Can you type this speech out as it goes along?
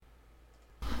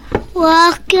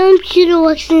Welcome to the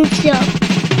Western Show.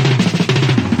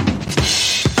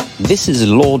 This is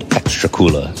Lord Extra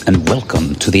Cooler, and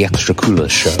welcome to the Extra Cooler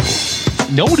Show.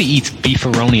 Nobody eats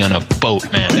beefaroni on a boat,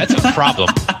 man. That's a problem.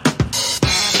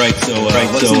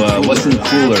 What's in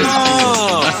cooler?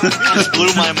 Oh, you just blew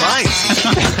my mind.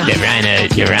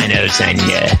 Your rhinos on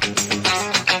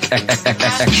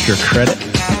extra credit.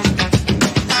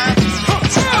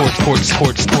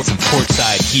 Port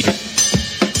side heater.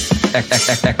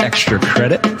 Extra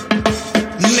credit.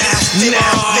 Nasty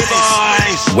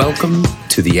boys. Welcome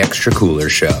to the Extra Cooler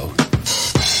Show.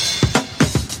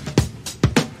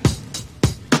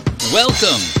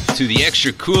 Welcome to the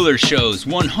Extra Cooler Show's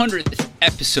 100th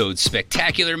episode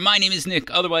spectacular. My name is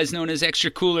Nick, otherwise known as Extra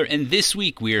Cooler, and this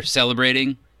week we are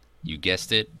celebrating, you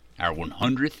guessed it, our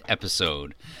 100th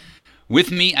episode. With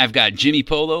me, I've got Jimmy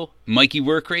Polo, Mikey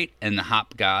Workrate, and the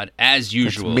Hop God, as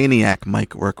usual. That's Maniac Mike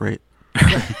Workrate.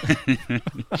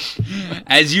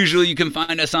 As usual, you can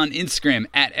find us on Instagram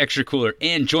at Extra Cooler,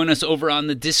 and join us over on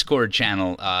the Discord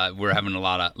channel. We're having a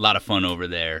lot of fun over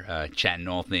there, chatting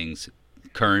all things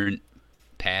current,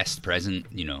 past, present,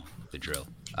 you know, the drill.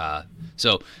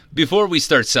 So before we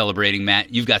start celebrating,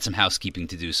 Matt, you've got some housekeeping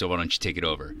to do, so why don't you take it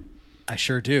over? I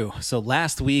sure do. So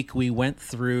last week we went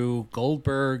through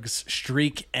Goldberg's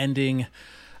streak ending,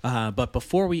 but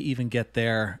before we even get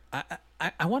there,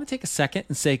 I want to take a second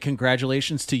and say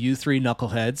congratulations to you three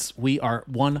knuckleheads. We are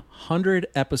 100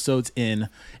 episodes in,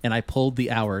 and I pulled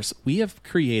the hours. We have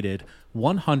created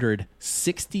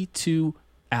 162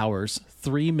 hours,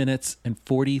 3 minutes, and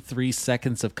 43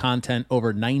 seconds of content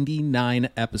over 99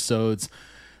 episodes.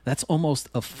 That's almost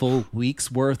a full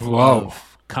week's worth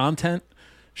of content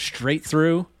straight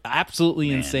through.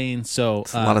 Absolutely insane. So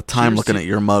it's a lot of time looking at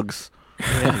your mugs.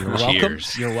 Yeah, you're welcome.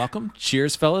 Cheers. You're welcome.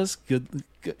 Cheers, fellas. Good.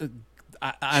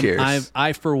 Cheers.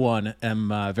 I for one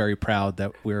am very proud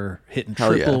that we're hitting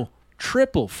Hell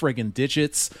triple friggin'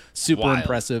 digits. Super Wild.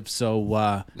 impressive. So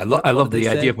I love the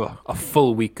idea of a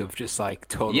full week of just like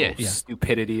total Yeah.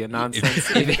 stupidity and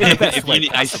nonsense. If you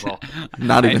need-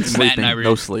 Not even Matt sleeping. and I were-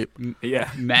 No sleep.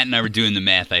 Yeah. Matt and I were doing the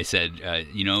math. I said,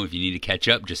 if you need to catch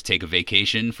up, just take a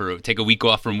vacation take a week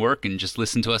off from work and just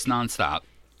listen to us nonstop.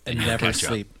 and you'll never catch up.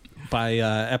 sleep. By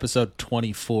episode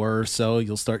 24 or so,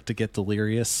 you'll start to get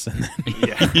delirious.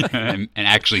 And and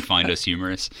actually find us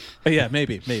humorous. yeah,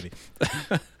 maybe.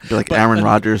 You're like Aaron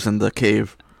Rodgers in the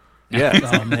cave. Yeah.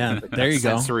 Oh man, there you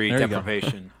go. Sensory There you go.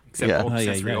 deprivation. Except Yeah.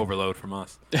 sensory Yeah. overload from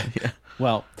us.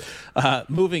 Well,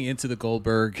 moving into the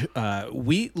Goldberg,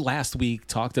 we last week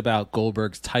talked about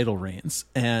Goldberg's title reigns,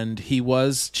 and he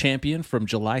was champion from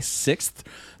July 6th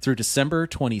through December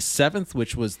 27th,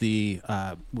 which was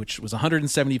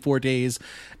 174 days,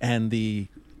 and the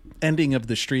ending of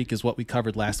the streak is what we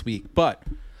covered last week. But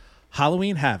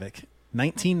Halloween Havoc,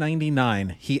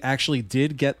 1999, he actually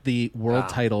did get the world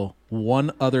title one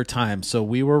other time, so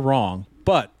we were wrong,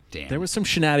 but Damn. there was some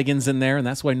shenanigans in there, and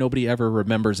that's why nobody ever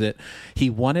remembers it. He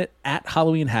won it at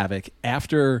Halloween Havoc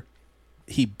after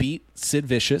he beat Sid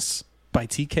Vicious by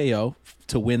TKO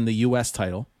to win the U.S.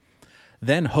 title.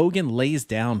 Then Hogan lays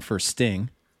down for Sting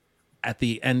at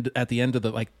the end of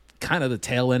the kind of the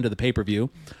tail end of the pay-per-view.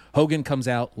 Hogan comes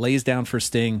out, lays down for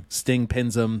Sting. Sting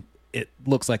pins him. It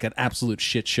looks like an absolute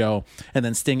shit show. And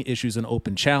then Sting issues an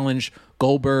open challenge.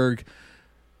 Goldberg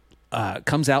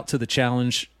comes out to the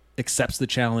challenge, accepts the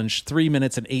challenge. 3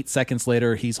 minutes and 8 seconds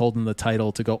later, he's holding the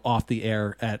title to go off the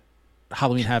air at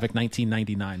Halloween Havoc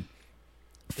 1999.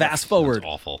 Fast forward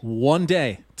awful. one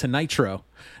day to Nitro.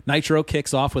 Nitro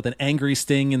kicks off with an angry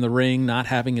Sting in the ring, not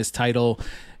having his title.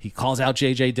 He calls out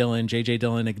J.J. Dillon. J.J.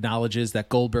 Dillon acknowledges that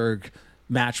Goldberg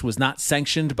match was not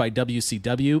sanctioned by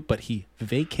WCW, but he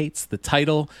vacates the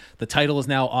title. The title is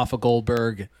now off of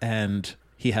Goldberg, and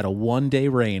he had a one-day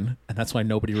reign, and that's why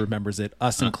nobody remembers it,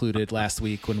 us included last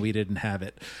week when we didn't have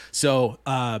it. So,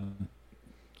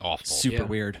 Awful. super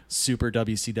weird, super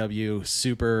WCW,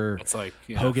 super It's like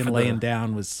Hogan laying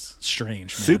down was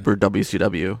strange, man. Super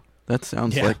WCW. That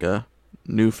sounds Yeah. like a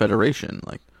new federation.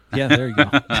 Like Yeah, there you go.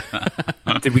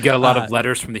 Did we get a lot of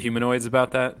letters from the humanoids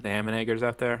about that? The Hammenegers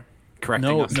out there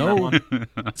correcting us on that one?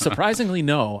 Surprisingly,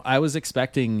 no. I was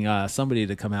expecting somebody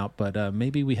to come out, but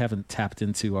maybe we haven't tapped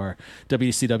into our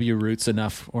WCW roots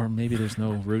enough, or maybe there's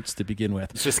no roots to begin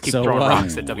with. Let's just keep throwing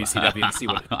rocks at WCW and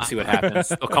see what happens.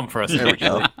 They'll come for us there we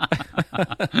go.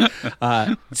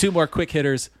 eventually. Two more quick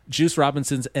hitters. Juice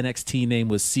Robinson's NXT name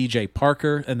was CJ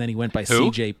Parker, and then he went by Who?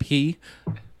 CJP.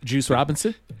 Juice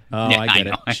Robinson? Oh, Yeah, I get I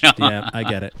it. know. Yeah, I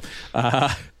get it.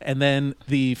 And then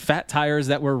the fat tires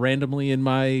that were randomly in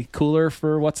my cooler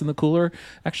for What's in the Cooler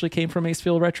actually came from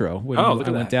Acefield Retro. When I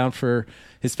went down for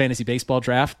his fantasy baseball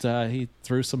draft, he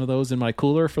threw some of those in my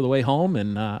cooler for the way home,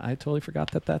 and I totally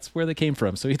forgot that that's where they came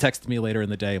from. So he texted me later in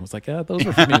the day and was like, those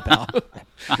were for me, pal.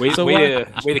 Way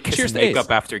to kiss his makeup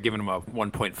after giving him a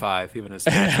 1.5, even his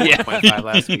 1.5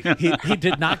 last week. He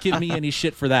did not give me any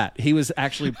shit for that. He was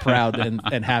actually proud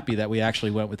and happy that we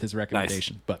actually went with his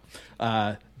recommendation. Nice.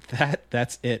 But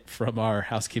that's it from our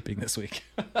housekeeping this week.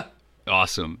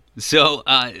 Awesome. So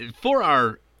for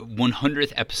our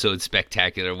 100th episode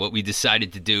spectacular, what we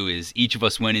decided to do is each of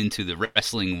us went into the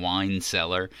wrestling wine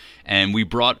cellar and we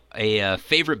brought a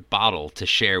favorite bottle to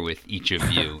share with each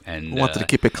of you. And wanted to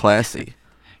keep it classy.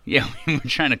 Yeah, we were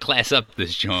trying to class up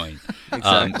this joint.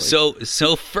 Exactly.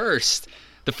 So first,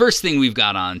 the first thing we've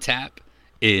got on tap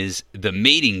is The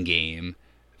Mating Game,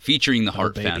 featuring the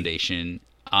Hart Foundation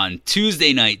on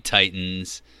Tuesday Night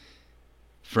Titans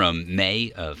from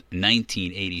May of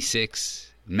 1986.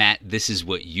 Matt, this is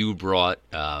what you brought.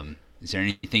 Is there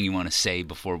anything you want to say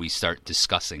before we start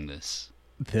discussing this?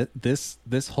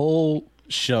 This whole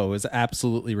show is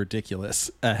absolutely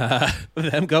ridiculous.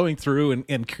 Them going through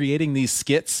and creating these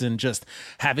skits and just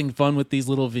having fun with these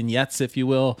little vignettes, if you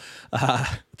will.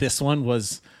 This one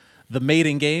was The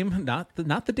Mating Game, not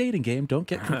the dating game. Don't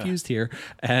get confused here.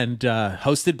 And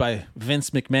hosted by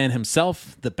Vince McMahon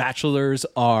himself. The Bachelors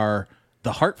are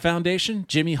the Hart Foundation,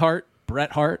 Jimmy Hart,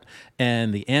 Bret Hart,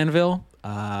 and the Anvil.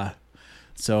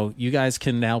 So you guys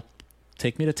can now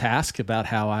take me to task about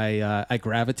how I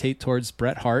gravitate towards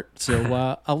Bret Hart.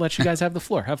 So I'll let you guys have the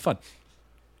floor. Have fun.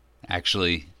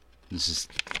 Actually, this is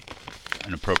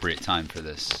an appropriate time for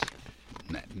this.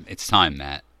 It's time,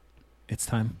 Matt. It's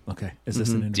time? Okay. Is this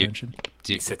an intervention?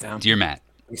 Sit down. Dear Matt.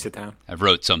 You sit down. I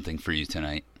wrote something for you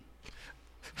tonight.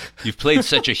 You've played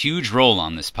such a huge role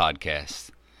on this podcast.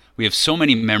 We have so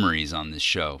many memories on this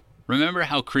show. Remember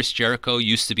how Chris Jericho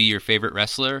used to be your favorite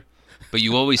wrestler? But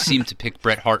you always seem to pick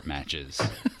Bret Hart matches.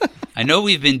 I know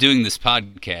we've been doing this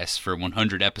podcast for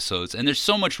 100 episodes, and there's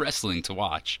so much wrestling to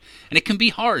watch, and it can be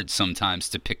hard sometimes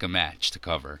to pick a match to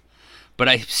cover. But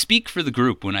I speak for the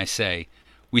group when I say,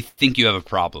 we think you have a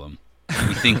problem.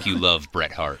 We think you love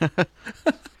Bret Hart.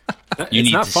 You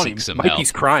need to seek some help.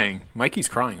 Mikey's crying. Mikey's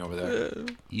crying over there.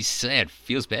 He's sad.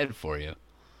 Feels bad for you.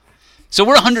 So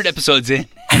we're 100 episodes in.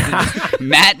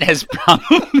 Matt has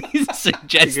probably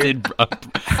suggested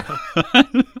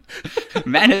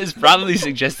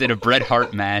a Bret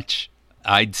Hart match.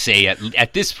 I'd say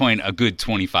at this point a good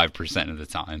 25% of the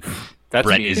time. That's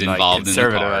Bret is involved in the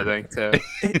card. I think too.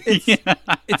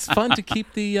 It's fun to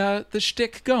keep the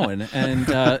shtick going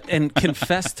and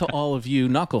confess to all of you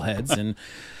knuckleheads and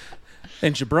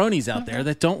jabronis out there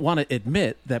that don't want to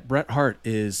admit that Bret Hart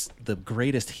is the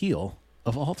greatest heel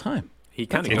of all time. He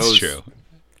kind of knows. True.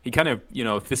 He kind of,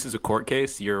 if this is a court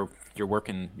case, you're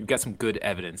working. You've got some good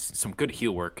evidence, some good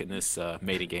heel work in this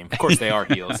Mating Game. Of course, they are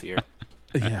heels here.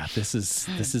 Yeah, this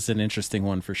is an interesting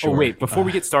one for sure. Oh wait, before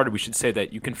we get started, we should say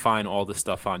that you can find all this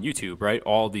stuff on YouTube, right?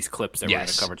 All these clips that we're going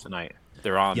to cover tonight.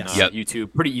 They're on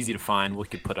YouTube. Pretty easy to find. We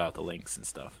could put out the links and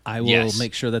stuff. I will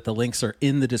make sure that the links are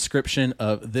in the description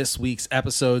of this week's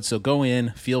episode. So go in,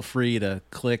 feel free to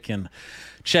click and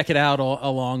check it out all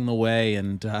along the way,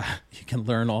 and you can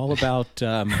learn all about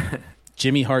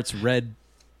Jimmy Hart's red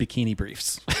bikini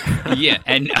briefs. Yeah,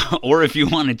 or if you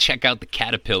want to check out the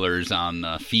caterpillars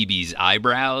on Phoebe's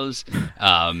eyebrows,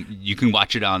 you can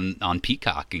watch it on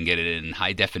Peacock and get it in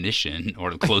high definition, or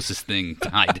the closest thing to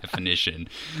high definition.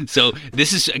 So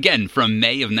this is, again, from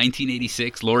May of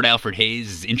 1986. Lord Alfred Hayes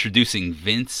is introducing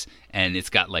Vince, and it's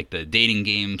got like the dating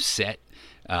game set.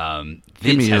 Vince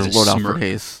Give me has your Lord Alfred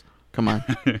Hayes. Come on.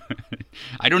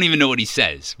 I don't even know what he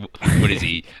says. What is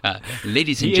he?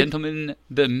 Ladies and gentlemen,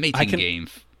 the Mating Game.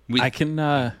 I can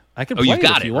play you've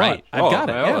got it if you it, want. right? I've got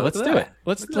it. Yeah, let's do it.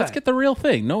 Let's get the real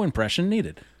thing. No impression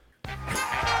needed.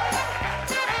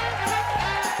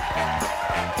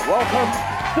 Welcome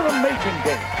to the Mating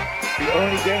Game, the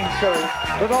only game show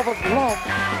that offers love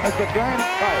as the grand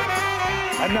prize.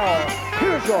 And now,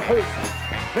 here's your host,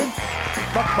 Vince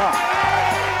McMahon.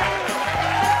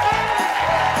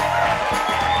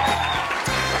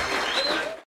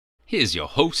 Here's your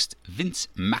host, Vince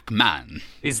McMahon.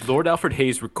 Is Lord Alfred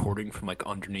Hayes recording from like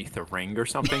underneath a ring or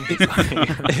something?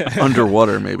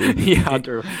 Underwater, maybe. Yeah,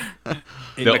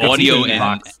 the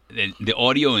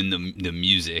audio and the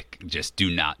music just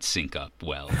do not sync up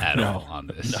well at all on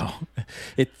this. No,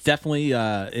 it definitely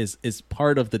is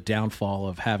part of the downfall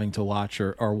of having to watch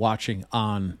or watching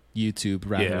on YouTube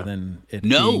rather than it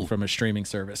being from a streaming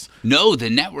service. No, the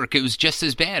network, it was just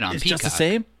as bad on It's Peacock. just the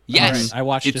same? Yes. All right, I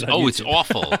watched it on it's YouTube.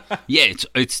 awful. Yeah,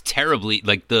 it's terribly,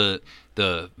 like the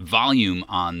volume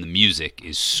on the music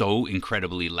is so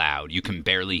incredibly loud. You can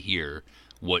barely hear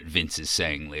what Vince is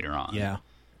saying later on. Yeah.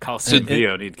 Coliseum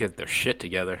Video need to get their shit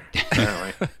together.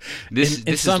 Apparently. This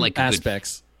in is some like a good-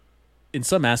 aspects. In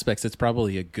some aspects, it's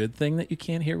probably a good thing that you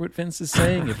can't hear what Vince is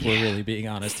saying, if we're really being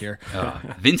honest here.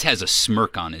 Vince has a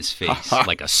smirk on his face,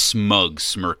 like a smug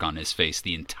smirk on his face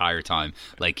the entire time.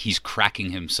 Like he's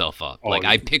cracking himself up. Like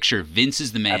I picture Vince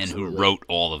is the man who wrote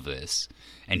all of this,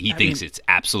 and he thinks it's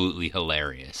absolutely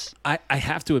hilarious. I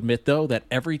have to admit, though, that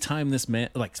every time this man,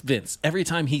 like Vince, every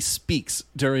time he speaks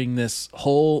during this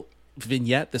whole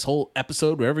vignette, this whole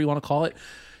episode, whatever you want to call it,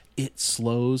 it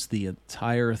slows the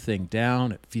entire thing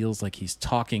down. It feels like he's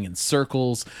talking in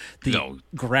circles. The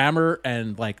grammar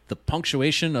and like the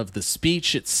punctuation of the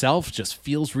speech itself just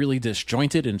feels really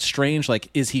disjointed and strange. Like,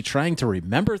 is he trying to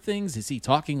remember things? Is he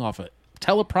talking off a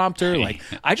teleprompter? Like,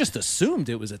 I just assumed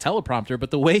it was a teleprompter,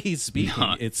 but the way he's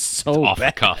speaking, it's so off the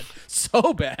bad. cuff.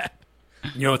 So bad.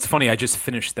 You know, it's funny. I just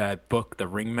finished that book, the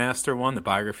Ringmaster one, the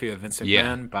biography of Vince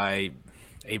McMahon by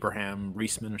Abraham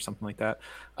Reisman or something like that.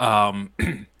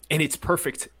 And it's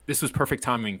perfect. This was perfect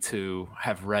timing to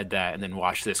have read that and then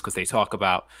watch this, because they talk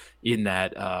about in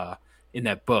that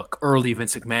book early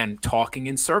Vince McMahon talking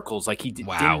in circles, like he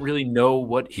didn't really know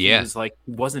what he was like.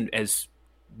 He wasn't as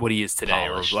what he is today,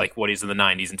 or like what he's in the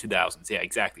 90s and 2000s. Yeah,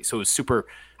 exactly. So it was super.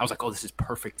 I was like, oh, this is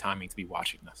perfect timing to be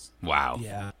watching this. Wow.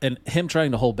 Yeah, and him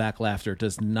trying to hold back laughter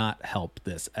does not help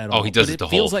this at all. Oh, he does But it the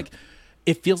feels whole. like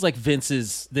it feels like this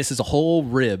is a whole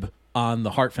rib on the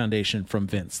Hart Foundation from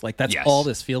Vince. Like that's all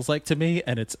this feels like to me,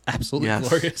 and it's absolutely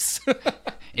glorious.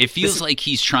 It feels like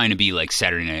he's trying to be like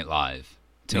Saturday Night Live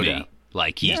to me. doubt.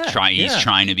 Like he's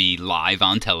trying to be live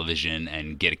on television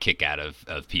and get a kick out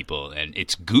of people, and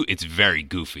it's very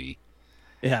goofy.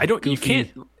 Yeah, you can't.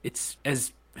 It's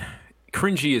as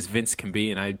cringy as Vince can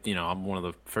be, and I'm one of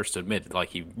the first to admit, like,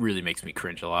 he really makes me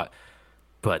cringe a lot.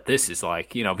 But this is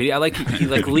like, but I like he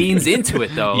like leans into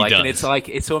it though, like, and it's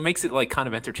like so it makes it like kind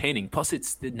of entertaining. Plus,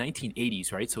 it's the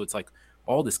 1980s, right? So it's like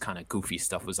all this kind of goofy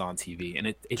stuff was on TV, and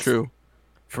it's True.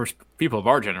 For people of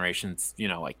our generations,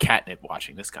 like catnip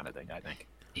watching this kind of thing. I think.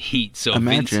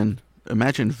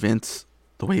 Imagine Vince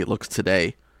the way it looks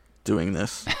today doing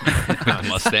this.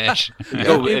 Mustache.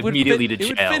 Go immediately to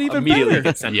jail. Immediately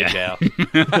get sent to jail.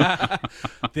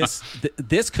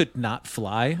 This could not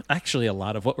fly. Actually, a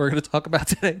lot of what we're going to talk about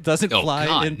today doesn't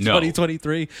fly in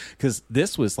 2023, because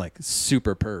this was like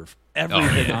super perv.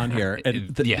 Everything on here,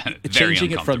 and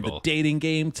changing it from the dating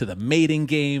game to the mating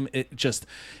game, it just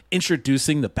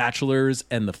introducing the bachelors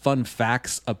and the fun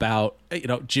facts about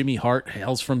Jimmy Hart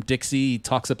hails from Dixie. He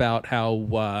talks about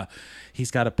how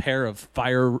he's got a pair of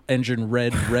fire engine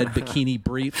red bikini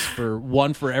briefs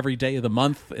for every day of the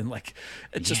month, and like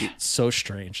it's just so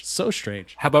strange.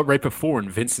 How about right before when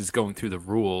Vince is going through the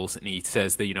rules and he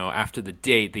says that after the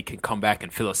date they can come back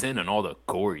and fill us in on all the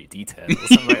gory details.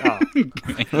 I'm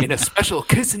like, in a special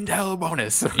kiss and tell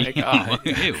bonus. Like,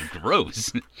 Ew,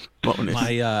 gross. Bonus.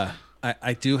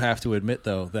 I do have to admit,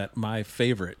 though, that my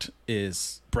favorite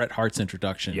is Bret Hart's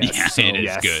introduction. Yes, it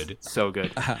is good. So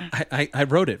good. I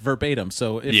wrote it verbatim.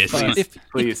 So if you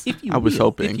I was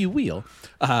hoping. If you will,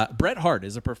 Bret Hart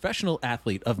is a professional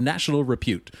athlete of national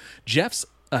repute. Jeff,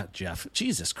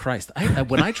 Jesus Christ.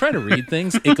 When I try to read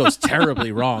things, it goes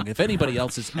terribly wrong. If anybody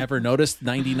else has ever noticed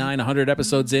 99, 100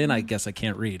 episodes in, I guess I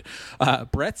can't read.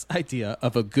 Bret's idea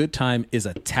of a good time is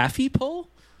a taffy pull.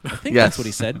 I think that's what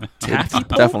he said. Taffy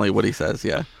pull? Definitely what he says.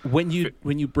 Yeah. When you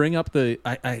bring up when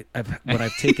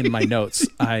I've taken my notes,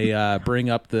 I bring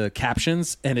up the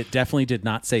captions, and it definitely did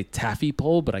not say taffy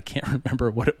pull, but I can't remember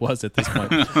what it was at this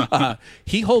point.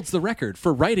 He holds the record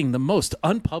for writing the most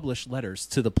unpublished letters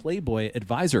to the Playboy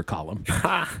Advisor column,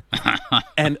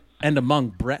 and among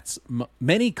Bret's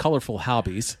many colorful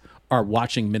hobbies are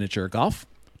watching miniature golf,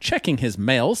 checking his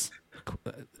mails.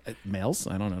 Males,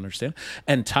 I don't understand,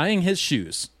 and tying his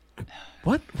shoes.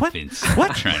 What? Vince,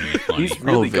 what? Trying to be funny. He's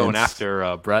really going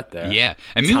after Bret there. Yeah,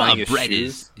 and meanwhile, Bret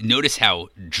is. Notice how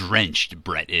drenched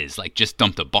Bret is. Like, just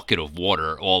dumped a bucket of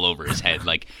water all over his head.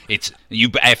 Like, it's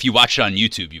you. If you watch it on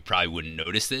YouTube, you probably wouldn't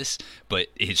notice this, but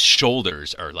his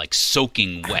shoulders are like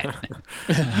soaking wet.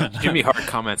 Jimmy Hart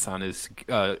comments on his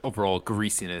overall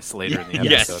greasiness later in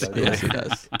the episode. Yes, he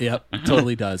does. Yep,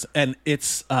 totally does, and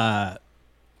it's.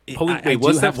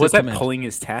 Was that pulling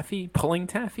his taffy? Pulling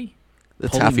taffy? The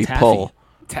taffy pull.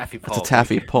 Taffy pull. It's a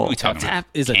taffy pull. We talking Tap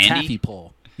is a candy? taffy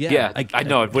pull. Yeah, I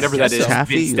know. Whatever that is,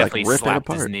 Taffy, Vince like, definitely rip it slapped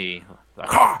his apart. knee.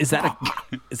 Like, Is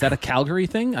that a Calgary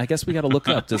thing? I guess we got to look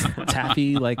up. Does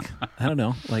Taffy I don't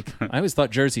know? I always thought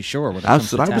Jersey Shore. When it That's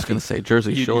comes what to I was taffy. going to say.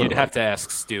 Jersey Shore. You'd have to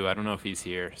ask Stu. I don't know if he's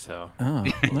here. So Oh, all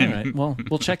right. Well,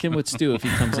 we'll check in with Stu if he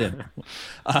comes in.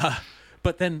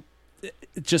 But then,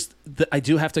 I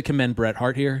do have to commend Bret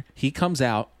Hart here. He comes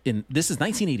out this is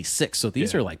 1986, so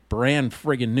these are like brand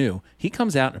friggin' new. He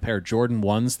comes out in a pair of Jordan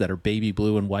 1s that are baby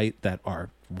blue and white that are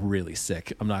really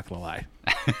sick. I'm not gonna lie.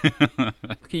 look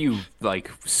at you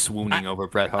swooning over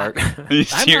Bret Hart. I'm not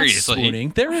Seriously. swooning.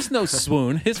 There is no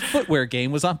swoon. His footwear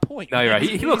game was on point. No, you're right.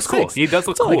 He looks cool. 1986. He does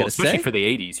look That's all I cool, gotta especially say. for the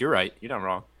 '80s. You're right. You're not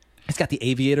wrong. He's got the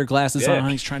aviator glasses Yeah. on.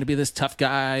 He's trying to be this tough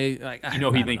guy. You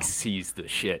know he thinks he's the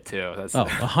shit too. That's Oh,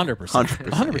 100%.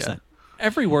 100%.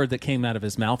 Every word that came out of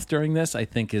his mouth during this, I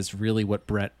think, is really what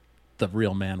Bret, the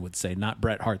real man, would say, not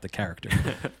Bret Hart, the character.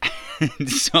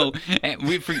 So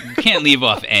we can't leave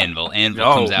off Anvil. Anvil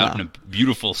comes out in a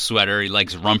beautiful sweater. He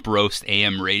likes rump roast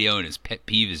AM radio, and his pet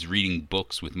peeve is reading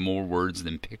books with more words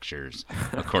than pictures,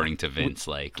 according to Vince.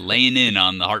 Laying in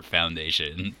on the Hart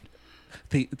Foundation.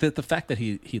 The fact that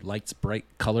he likes bright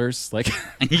colors,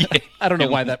 I don't know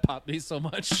why that popped me so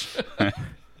much. sweater.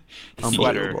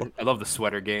 Unbelievable. I love the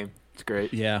sweater game. It's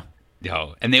great. Yeah.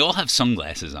 Oh, and they all have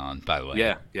sunglasses on, by the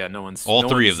way. Yeah. No one's. All no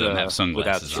three one's, of them have without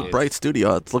sunglasses shades. on. Bright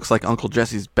studio. It looks like Uncle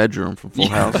Jesse's bedroom from Full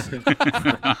House.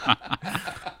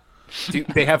 Dude,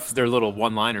 they have their little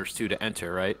one-liners too to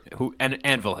enter, right? And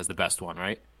Anvil has the best one,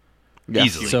 right? Yes.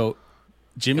 Easily. So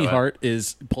Jimmy Go ahead.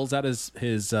 Hart pulls out his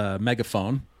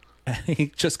megaphone, and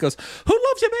he just goes, "Who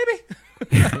loves you, baby?"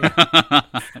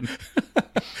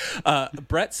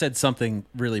 Brett said something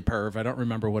really perv. I don't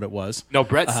remember what it was. No,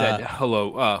 Brett said,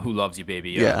 "Hello, who loves you,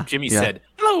 baby?" Yeah, Jimmy yeah. said,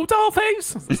 "Hello,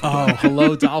 dollface." Oh,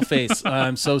 hello, dollface.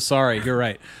 I'm so sorry. You're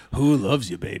right. Who loves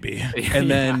you, baby? And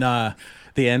then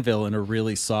the Anvil, in a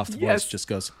really soft voice, Yes. just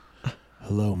goes,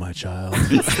 "Hello, my child."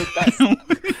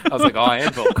 I was like, "Oh,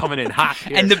 Anvil coming in hot."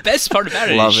 Here. And the best part about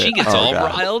it Love is she it. gets Oh, all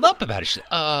God. riled up about it. She's like,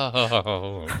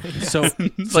 oh. So,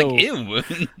 It's so like, ew.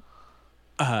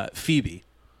 Phoebe,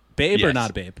 babe or Yes.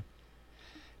 not babe?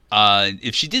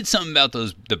 If she did something about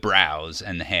the brows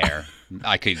and the hair,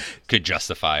 I could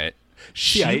justify it.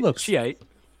 She ate. looks. She ate.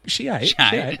 She ate. She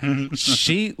ate.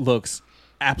 She looks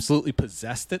absolutely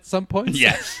possessed at some points.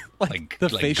 Yes. like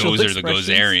like facial Gozer the expressions.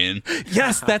 Gozerian.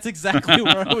 Yes, that's exactly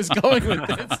where I was going with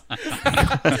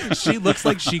this. She looks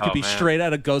like she could be man. straight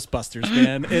out of Ghostbusters,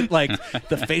 man. It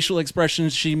the facial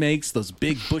expressions she makes, those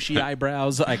big bushy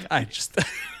eyebrows. I just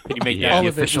Can you make Yeah. that All the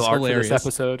of it official was art hilarious. for this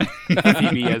episode?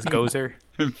 Phoebe as Gozer.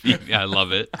 I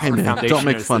love it. Hey man, Foundation don't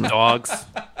make as fun. the dogs.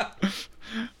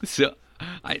 So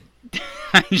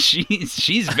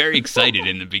she's very excited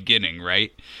in the beginning,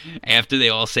 right? After they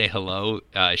all say hello,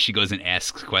 she goes and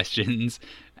asks questions,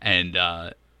 and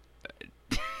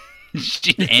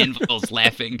Anvil's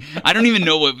laughing. I don't even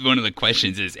know what one of the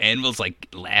questions is. Anvil's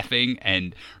laughing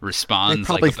and responds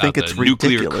probably about think the it's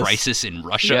nuclear ridiculous. crisis in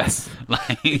Russia.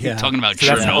 Yes. Talking about So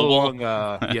that's how Chernobyl. long.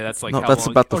 Yeah, that's like No, how that's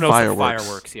long. about the oh, no, it's fireworks.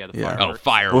 fireworks. Yeah, the Yeah. Oh, fireworks.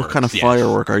 fireworks. What kind of yes.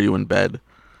 firework are you in bed?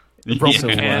 Broken So,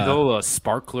 candle, a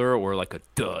sparkler, or like a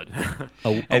dud.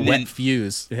 a And wet then-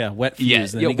 fuse. Yeah, wet fuse. Yeah, and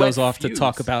then yeah, he goes wet off to fuse.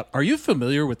 talk about, are you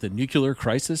familiar with the nuclear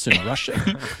crisis in Russia?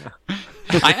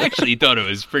 I actually thought it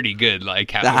was pretty good. Like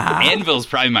how Anvil's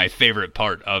probably my favorite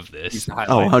part of He's this. the highlight,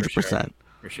 Oh, for 100%.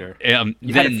 For sure. You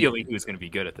You had a feeling he was going to be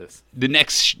good at this. The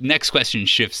next question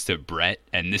shifts to Brett,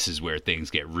 and this is where things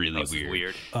get really This is weird.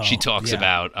 weird. She Oh, talks yeah.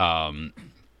 about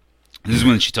this is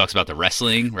when she talks about the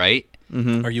wrestling, right?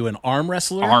 Are you an arm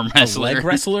wrestler, Arm a wrestler. leg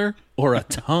wrestler, or a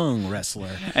tongue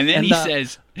wrestler? And then he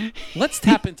says, let's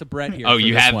tap into Brett here. Oh, for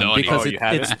you this have one the audio. because Oh, you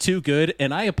have it's it? too good,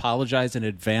 and I apologize in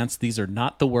advance. These are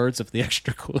not the words of the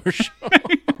Extra Cooler Show.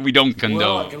 "We don't Well,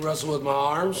 condone." I can wrestle with my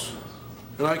arms,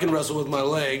 and I can wrestle with my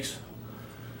legs.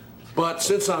 But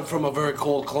since I'm from a very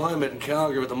cold climate in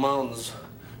Calgary with the mountains,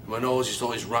 my nose used to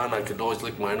always run, I could always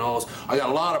lick my nose. I got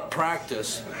a lot of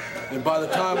practice, and by the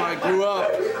time I grew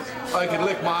up, I could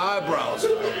lick my eyebrows.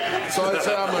 So I'd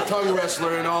say I'm a tongue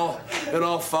wrestler in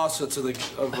all facets of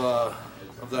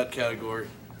that category.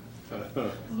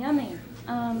 Yummy.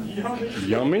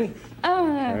 Yummy?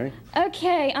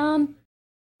 Okay,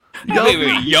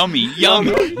 Wait,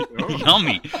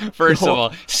 yummy. First of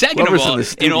all, second of Whoever's all, in the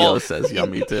studio all says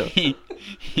yummy too.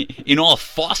 in all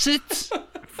faucets,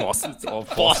 Faucets. All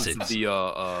Faucets.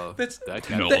 The That's- that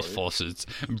no category. faucets.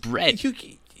 Brett,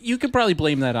 You could probably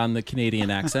blame that on the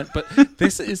Canadian accent, but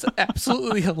this is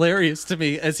absolutely hilarious to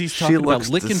me as he's talking about looks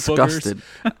licking disgusted.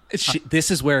 boogers.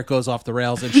 This is where it goes off the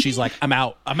rails, and she's like, "I'm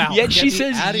out. yet Get she me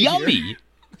says outta here." yummy.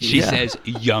 She Yeah. says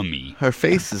yummy. Her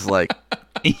face is like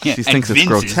Yeah, She and thinks it's Vince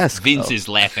grotesque. Vince though. is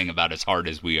laughing about as hard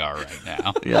as we are right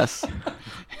now. Yes.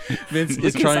 Vince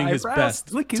is trying his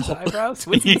best. Look his eyebrows.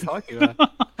 What's he talking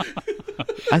about?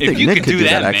 I think you Nick could could do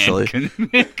that, man, actually.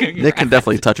 Nick can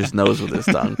definitely touch his nose with his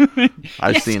tongue.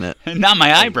 I've seen it. Not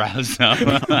my eyebrows, though.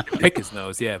 Pick his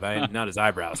nose, yeah, but not his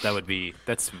eyebrows.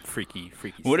 That's some freaky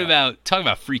What stuff. talk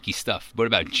about freaky stuff? What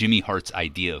about Jimmy Hart's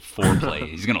idea of foreplay?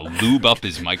 He's gonna lube up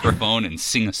his microphone and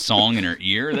sing a song in her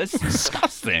ear. That's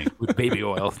disgusting. With baby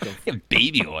oil. Yeah,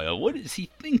 baby oil. What is he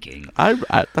thinking?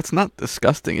 That's not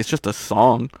disgusting. It's just a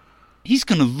song. He's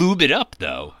gonna lube it up,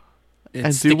 though.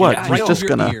 And do what? Right He's over just your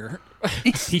gonna. ear.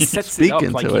 He sets Speak it up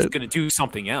into like he's it. going to do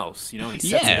something else. He sets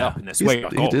it Yeah. up in this He's- way.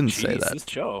 Like, he didn't say geez, that. This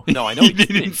show. No, I know You he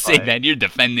didn't say but- that. You're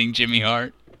defending Jimmy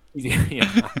Hart.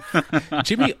 Yeah.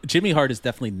 Jimmy Hart is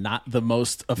definitely not the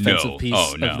most offensive No. piece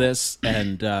Oh, no. of this.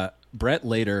 And Brett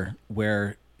later,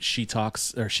 where she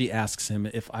asks him,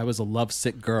 if I was a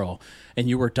lovesick girl and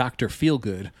you were Dr.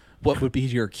 Feelgood, what would be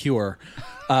your cure?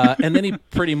 And then he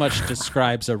pretty much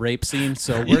describes a rape scene,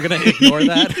 so we're going to ignore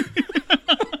that.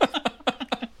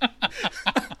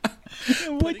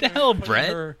 What the hell,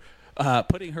 Brett?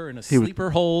 Putting her in a sleeper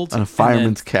hold. On a and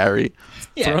fireman's then carry.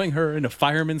 throwing her in a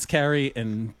fireman's carry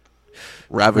and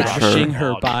Ravishing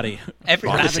her body.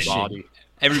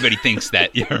 Everybody thinks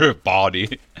that your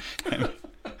body.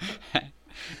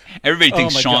 Everybody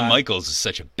thinks my Shawn God. Michaels is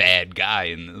such a bad guy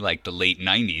in like the late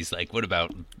 '90s. Like, what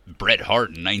about Bret Hart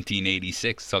in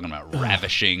 1986 talking about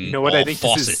ravishing know what? all I think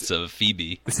this is- faucets of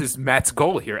Phoebe? This is Matt's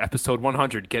goal here. Episode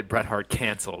 100, get Bret Hart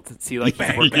canceled. See, like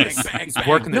he's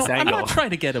working this No, I'm angle. not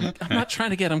trying to get him. I'm not trying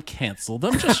to get him canceled.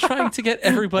 I'm just trying to get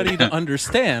everybody to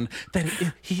understand that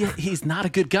he's not a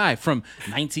good guy from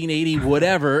 1980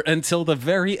 whatever until the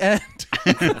very end,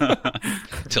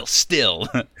 Till still,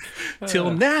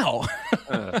 till now.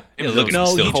 yeah, look at him No,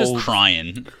 still he just-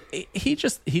 crying. He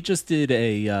just did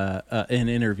an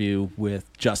interview with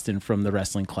Justin from the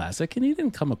Wrestling Classic, and he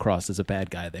didn't come across as a bad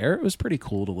guy there. It was pretty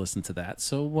cool to listen to that.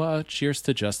 So cheers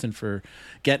to Justin for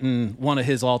getting one of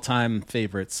his all-time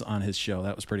favorites on his show.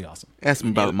 That was pretty awesome. Asked him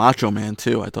about Macho Man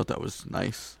too. I thought that was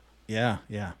nice. Yeah.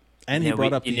 And he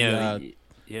brought up the.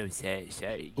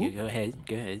 sorry. You go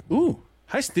ahead. Ooh,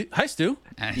 hi Stu.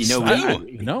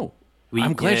 No,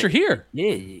 I'm glad you're here.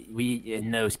 Yeah, we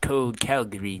in those cold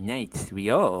Calgary nights, we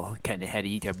all kind of had to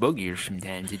eat our boogers from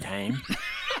time to time.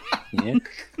 Yeah.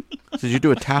 Did you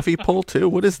do a taffy pull too?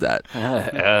 What is that?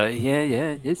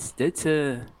 Yeah. That's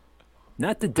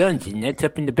not the dungeon. That's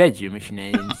up in the bedroom. If you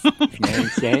know what I'm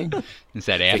saying. Is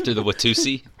that after the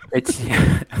Watusi? It's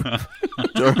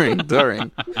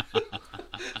during.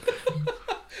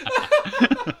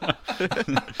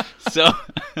 So,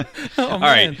 all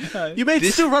right. You made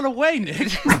Stu run away, Nick.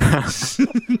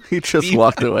 He just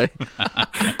walked away.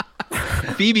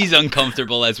 Phoebe's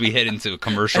uncomfortable as we head into a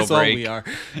commercial That's all break. we are.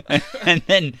 And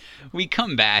then we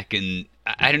come back, and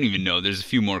I don't even know. There's a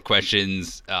few more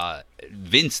questions.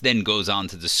 Vince then goes on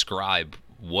to describe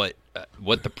what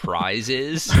the prize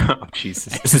is. Oh,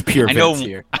 Jesus. This is pure I know, Vince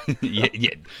here. yeah.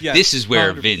 Yes, This is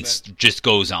where 100%. Vince just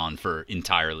goes on for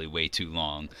entirely way too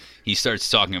long. He starts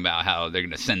talking about how they're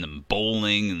going to send them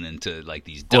bowling and then to like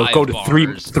these dive Or go to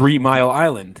bars. 3 Mile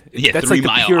Island. Yeah, That's 3 like the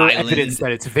Mile pure Island. evidence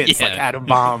that it's Vince. Yeah. Like Adam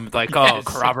Bomb, like, Yes.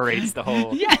 corroborates the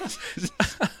whole. Yes.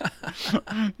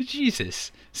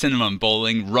 Jesus. Send them on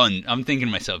bowling. Run. I'm thinking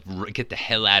to myself, get the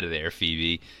hell out of there,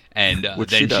 Phoebe. And Which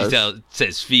then she does.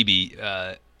 says, Phoebe,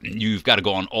 you've got to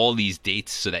go on all these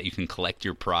dates so that you can collect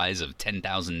your prize of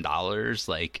 $10,000.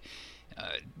 Like,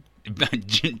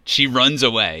 she runs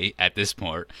away at this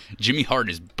point. Jimmy Hart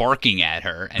is barking at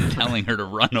her and telling her to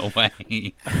run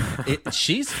away.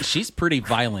 She's pretty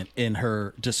violent in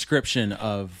her description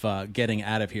of getting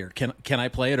out of here. Can I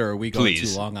play it, or are we going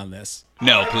Please. too long on this?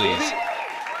 No, please.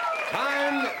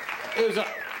 Time is up.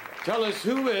 Tell us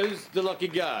who is the lucky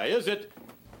guy. Is it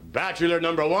Bachelor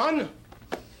number 1,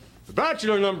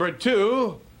 Bachelor number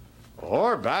 2,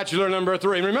 or Bachelor number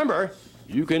 3? Remember,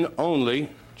 you can only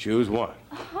choose one.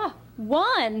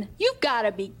 One? You've got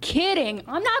to be kidding.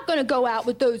 I'm not going to go out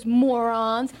with those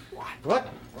morons. What?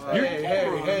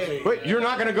 Hey. Wait, you're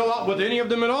not going to go out with any of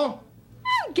them at all?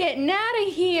 I'm getting out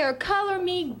of here. Color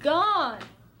me gone.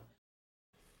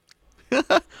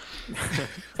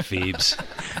 Phoebes.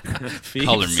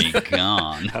 Color me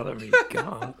gone. Color me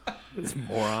gone. These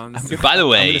morons. By the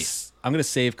way, I'm gonna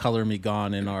save "Color Me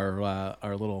Gone" in our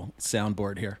little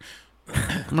soundboard here.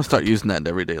 I'm gonna start using that in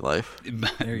everyday life.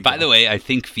 By the way, I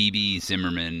think Phoebe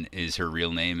Zimmerman is her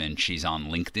real name, and she's on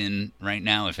LinkedIn right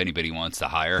now. If anybody wants to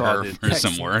hire her for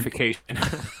some work.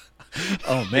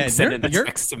 Oh man, Send in the you're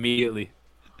text immediately.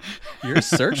 Your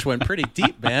search went pretty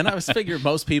deep, man. I was figuring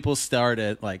most people start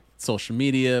at like social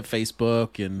media,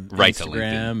 Facebook and Right to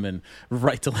Instagram, and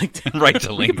right to LinkedIn. Right to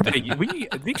LinkedIn.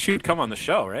 I think she would come on the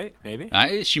show, right? Maybe.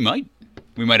 She might.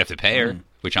 We might have to pay her,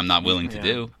 which I'm not willing to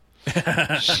do.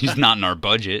 She's not in our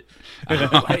budget.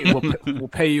 Hey, we'll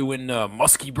pay you in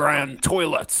Muskie brand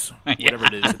toilets, whatever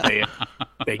it is that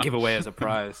they give away as a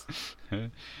prize.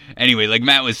 Anyway, like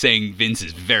Matt was saying, Vince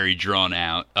is very drawn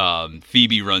out.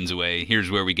 Phoebe runs away. Here's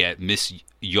where we get Miss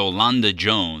Yolanda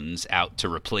Jones out to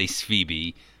replace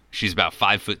Phoebe. She's about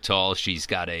 5 foot tall. She's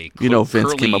got a Vince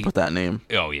curly, came up with that name.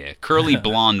 Oh yeah, curly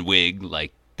blonde wig,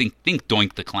 like think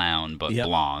Doink the Clown, but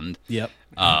blonde. Yep.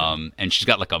 And she's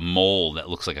got like a mole that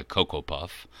looks like a Cocoa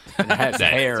Puff. And it has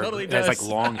hair. It totally has does. like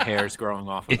long hairs growing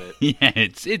off of it. Yeah,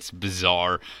 it's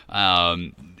bizarre.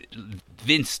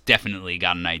 Vince definitely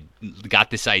got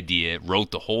this idea,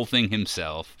 wrote the whole thing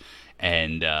himself,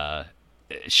 and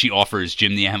she offers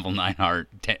Jim the Anvil Neidhart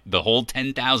the whole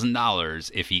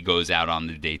 $10,000 if he goes out on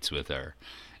the dates with her.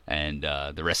 And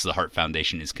the rest of the Hart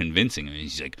Foundation is convincing him.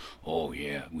 He's like, "Oh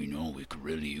yeah, we know we could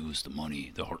really use the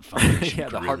money. The Hart Foundation Yeah,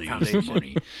 could the Hart really use the Foundation.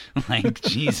 money." Like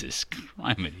Jesus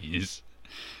Christ.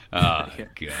 God.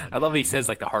 I love he says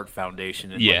like the Hart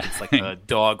Foundation. And Yeah. like, it's like a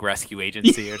dog rescue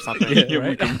agency or something. Yeah,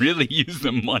 we can really use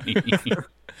the money.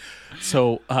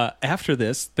 So after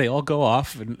this, they all go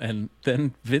off, and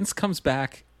then Vince comes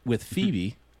back with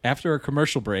Phoebe after a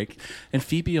commercial break, and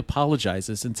Phoebe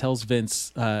apologizes and tells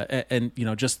Vince, and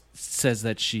just says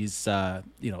that she's, that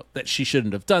she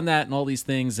shouldn't have done that and all these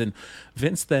things. And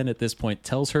Vince then at this point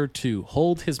tells her to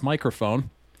hold his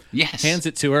microphone. Yes. Hands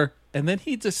it to her, and then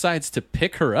he decides to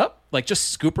pick her up, like just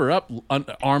scoop her up,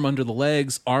 arm under the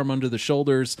legs, arm under the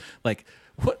shoulders, like.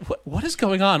 What is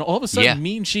going on? All of a sudden,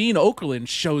 Mean Gene Okerlund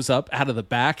shows up out of the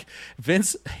back.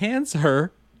 Vince hands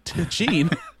her to Gene.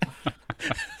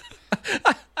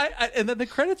 And then the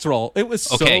credits roll. It was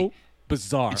so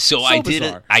bizarre. So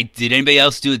bizarre. Did anybody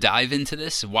else do a dive into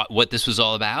this? What this was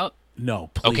all about? No,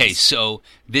 please. Okay, so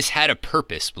this had a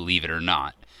purpose, believe it or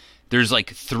not. There's like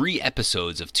 3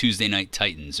 episodes of Tuesday Night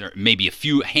Titans, or maybe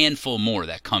a handful more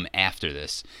that come after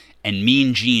this, and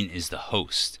Mean Gene is the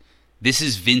host. This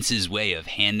is Vince's way of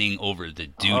handing over the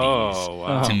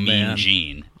duties to Mean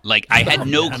Gene. Like, I had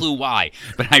no clue why,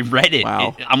 but I read it.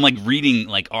 Wow. I'm like reading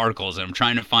like articles, and I'm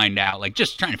trying to find out, like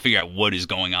just trying to figure out what is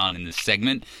going on in this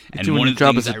segment. You're doing your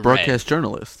job as a broadcast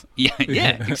journalist. Yeah,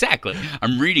 exactly.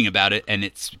 I'm reading about it, and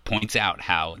it points out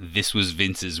how this was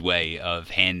Vince's way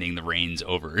of handing the reins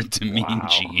over to Mean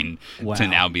Gene to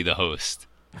now be the host.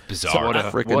 Bizarre.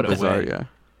 Freaking bizarre, yeah.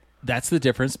 That's the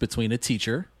difference between a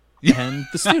teacher and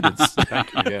the students.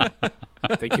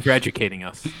 Thank you for educating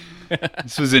us.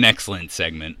 This was an excellent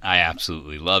segment. I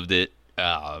absolutely loved it.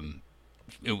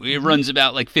 It runs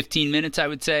about like 15 minutes, I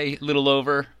would say, a little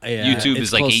over. Yeah, YouTube it's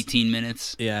is like close- 18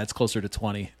 minutes. Yeah, it's closer to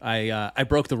 20. I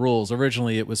broke the rules.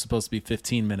 Originally, it was supposed to be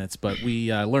 15 minutes, but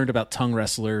we learned about tongue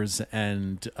wrestlers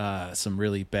and some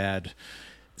really bad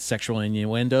sexual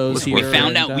innuendos. We here,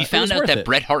 found and, out. We it found was out worth that it.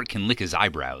 Bret Hart can lick his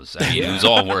eyebrows. I mean, it was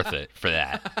all worth it for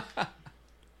that.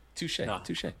 Touche.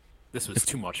 This was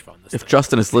too much fun. If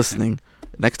Justin is listening,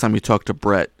 next time you talk to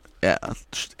Brett,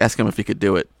 ask him if he could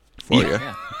do it for you.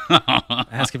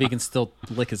 Ask if he can still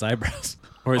lick his eyebrows,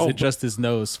 or is it just his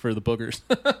nose for the boogers?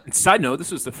 Side note: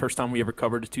 this was the first time we ever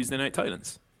covered the Tuesday Night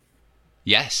Titans.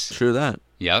 Yes. True that.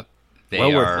 Yep. They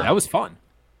Well worth are. it. That was fun.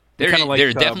 They're Kind of like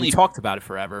they're definitely. we talked about it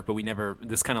forever, but we never.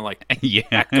 This kind of like Yeah.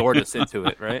 backdoored us into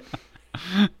it, right?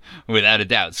 Without a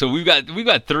doubt. So we've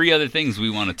got 3 other things we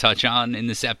want to touch on in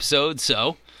this episode.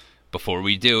 So before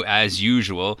we do, as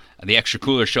usual, the Extra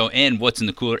Cooler Show and What's in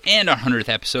the Cooler and our 100th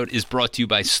episode is brought to you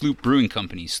by Sloop Brewing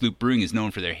Company. Sloop Brewing is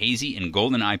known for their hazy and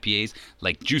golden IPAs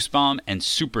like Juice Bomb and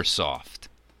Super Soft.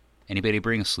 Anybody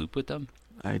bring a Sloop with them?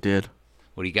 I did.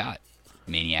 What do you got?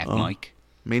 Maniac Mike?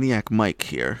 Maniac Mike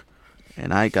here,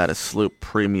 and I got a Sloop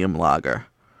Premium Lager.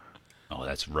 Oh,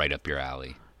 that's right up your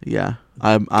alley. Yeah,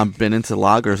 I've been into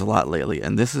lagers a lot lately,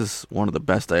 and this is one of the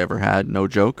best I ever had. No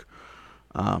joke.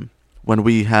 When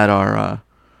we had our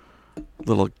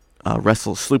little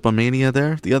wrestle Sloopomania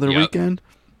there the other weekend,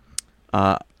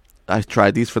 I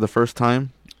tried these for the first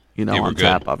time. They were on good.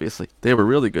 tap, obviously. They were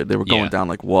really good. They were going down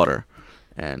like water,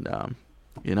 and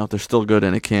they're still good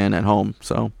in a can at home.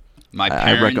 So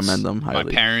I recommend them highly.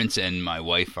 My parents and my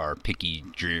wife are picky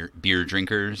beer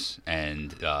drinkers, and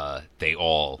they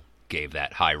all gave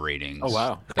that high ratings. Oh,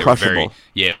 wow. They were Crushable.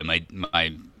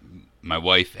 My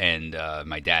wife and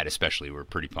my dad especially were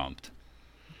pretty pumped.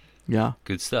 Yeah.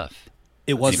 Good stuff.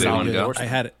 It was Anybody really wanna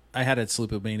good. go? I had it at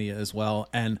Sloopomania as well,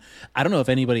 and I don't know if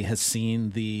anybody has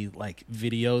seen the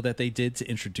video that they did to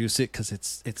introduce it, because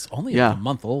it's only a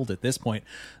month old at this point.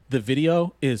 The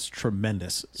video is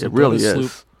tremendous. So it really Sloop,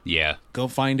 is. Yeah, go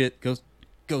find it.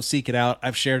 Go seek it out.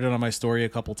 I've shared it on my story a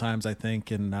couple times, I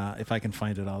think, and if I can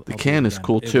find it, I'll. The can is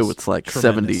cool too. It's like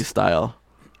tremendous. 70s style.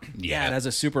 Yeah, it has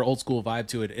a super old school vibe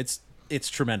to it. It's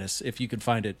tremendous. If you can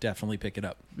find it, definitely pick it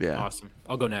up. Yeah, awesome.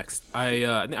 I'll go next.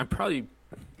 I'm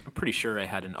pretty sure I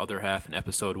had an other half in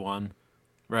episode 1,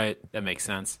 right? That makes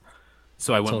sense.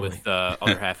 So I went with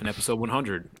other half in episode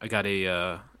 100. I got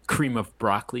a cream of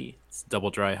broccoli. It's double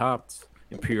dry hopped,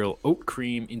 imperial oat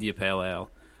cream, India Pale Ale,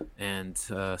 and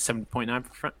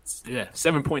 7.9%. Yeah,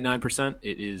 7.9%.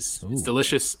 It's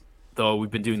delicious. Though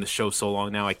we've been doing the show so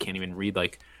long now, I can't even read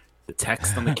the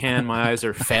text on the can. My eyes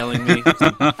are failing me.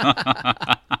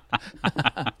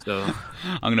 So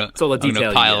I'm gonna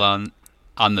pile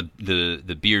on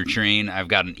the beer train. I've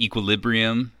got an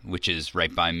Equilibrium, which is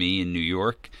right by me in New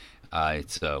York.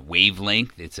 It's a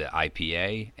Wavelength. It's an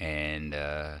IPA, and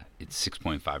it's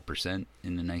 6.5%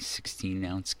 in a nice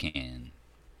 16-ounce can.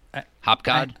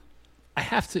 Hopcod. I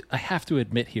have to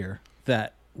admit here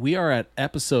that we are at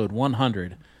episode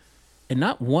 100, and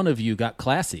not one of you got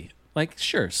classy.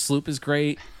 Sure, Sloop is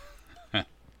great.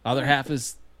 Other half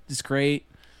is great.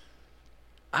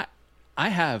 I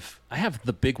have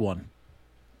the big one.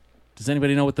 Does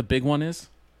anybody know what the big one is?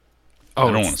 Oh,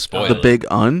 I don't want to spoil the big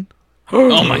un.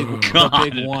 Oh my god,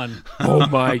 the big one. Oh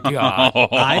my god.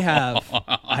 I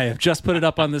have just put it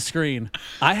up on the screen.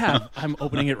 I'm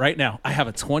opening it right now. I have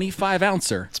a 25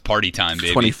 ouncer. It's party time,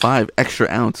 baby. 25 extra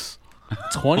ounce.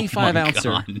 25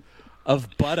 ouncer of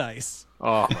Bud Ice.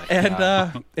 Oh my god.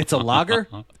 And it's a lager.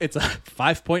 It's a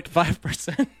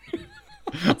 5.5%.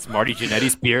 It's Marty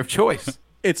Jannetty's beer of choice.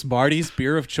 It's Marty's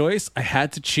beer of choice. I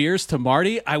had to cheers to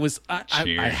Marty. I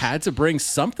had to bring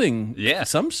something,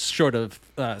 some sort of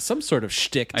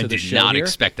shtick to the show. I did not here.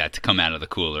 expect that to come out of the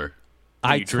cooler.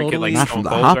 I drink totally it Not from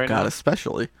the hop god,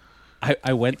 especially.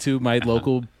 I went to my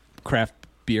local craft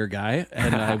beer guy,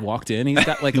 and I walked in. He's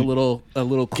got a little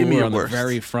cooler on the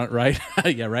very front right.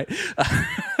 Yeah, right.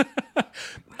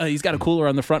 He's got a cooler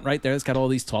on the front right there. It's got all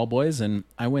these tall boys, and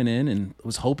I went in and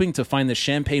was hoping to find the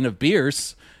champagne of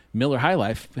beers, Miller High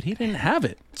Life, but he didn't have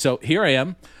it. So here I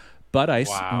am, Bud Ice.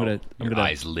 Wow. Your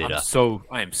eyes lit up.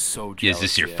 I am so jealous. Is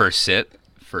this your first sip?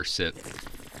 First sip.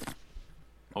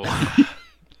 Oh.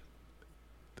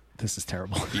 This is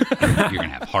terrible. You're gonna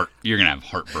have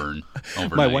heartburn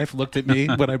overnight. My wife looked at me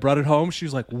when I brought it home. She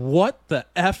was like, "What the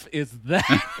F is that?"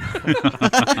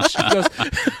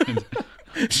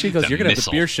 She goes, "You're gonna have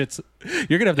the beer shits.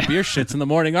 You're gonna have the beer shits in the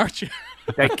morning, aren't you?"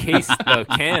 That case, the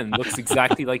can looks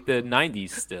exactly like the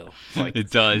 '90s still. It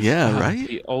does. Yeah, right.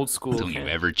 The old school. Don't you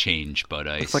ever change, Bud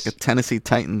Ice? It's like a Tennessee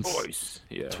Titans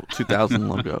 2000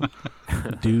 logo.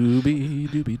 Doobie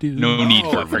doobie doo. No need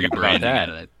for rebranding out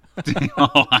of that.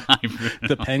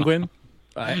 The Penguin.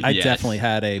 I Yes. definitely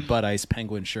had a Bud Ice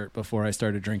Penguin shirt before I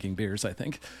started drinking beers, I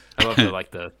think. I love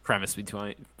the premise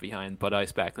behind Bud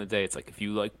Ice back in the day. It's like, if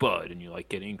you like Bud and you like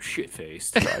getting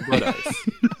shit-faced, try Bud Ice.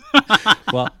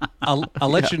 Well, I'll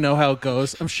let you know how it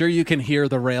goes. I'm sure you can hear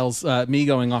the rails, me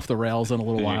going off the rails in a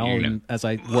little while, and as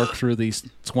I work through these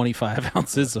 25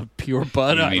 ounces of pure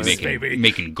Bud Ice,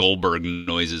 making Goldberg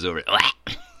noises over it.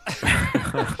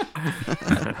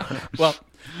 Well,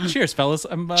 cheers, fellas.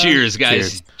 Cheers,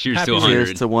 guys. Cheers to 100.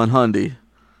 Cheers to 100.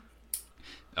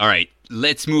 All right,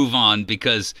 let's move on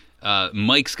because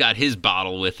Mike's got his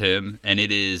bottle with him, and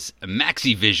it is a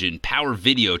Maxivision Power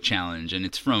Video Challenge, and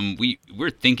it's from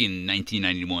we're thinking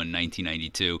 1991,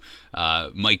 1992.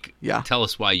 Mike, tell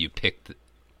us why you picked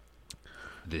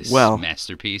this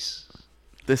masterpiece.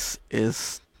 This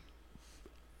is.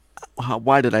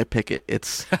 Why did I pick it?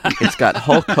 It's got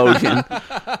Hulk Hogan,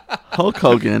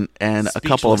 and a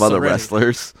couple of other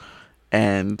wrestlers,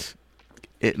 and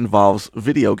it involves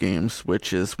video games,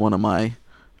 which is one of my,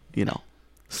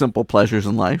 simple pleasures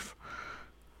in life.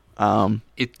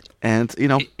 Did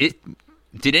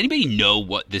anybody know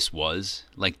what this was?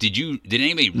 Did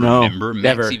anybody remember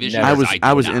Maxivision?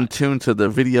 I was in tune to the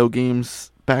video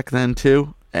games back then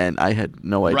too, and I had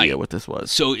no idea what this was.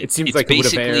 So it seems it's like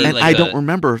basically, it would have aired. And I don't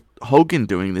remember Hogan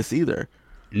doing this either.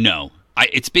 No,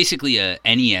 it's basically a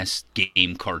NES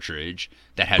game cartridge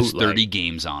that has 30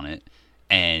 games on it,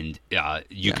 and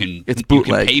you can it's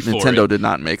bootleg. You can pay for Nintendo it. did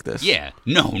not make this. Yeah,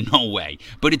 no way.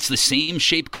 But it's the same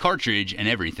shaped cartridge and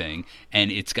everything,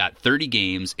 and it's got 30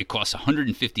 games. It costs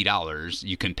 $150.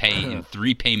 You can pay in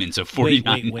 3 payments of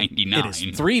 $49.99. It is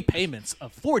 3 payments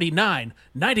of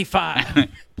 $49.95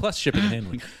 plus shipping and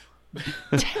handling.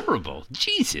 Terrible.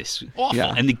 Jesus. Awful.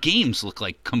 Yeah. And the games look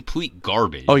like complete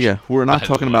garbage. Oh yeah, we're not by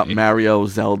talking the about way. Mario,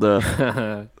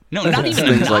 Zelda. No, not even a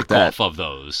things like that. knockoff of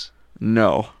those.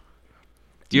 No.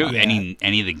 Do you have any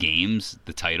of the games,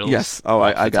 the titles? Yes. Oh,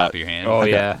 off I the got. top of your hand? Oh, I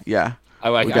yeah. got, yeah.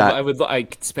 I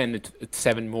could spend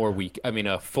 7 more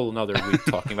a full another week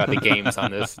talking about the games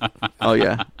on this. Oh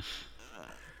yeah.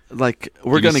 Like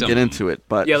we're Give me gonna get some. into it,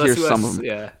 but Yeah, let's here's do some us- of them.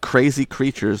 yeah. Crazy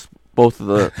creatures. Both of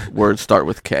the words start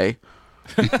with K.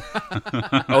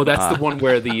 Oh, that's the one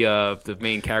where the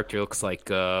main character looks like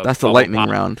That's the Bubble lightning Bob.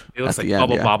 round It looks at like the end,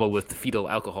 Bubble yeah. Bobble with fetal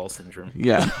alcohol syndrome.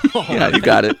 Yeah. Yeah, you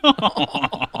got it.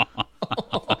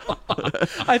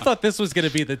 I thought this was going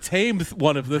to be the tame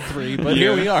one of the 3, but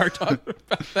here we are talking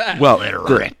about that. Well, Let it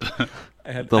the-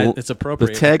 rip. It's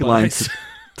appropriate.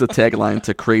 The tagline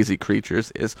to Crazy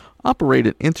Creatures is operate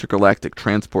an intergalactic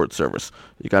transport service.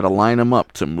 You got to line them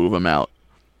up to move them out.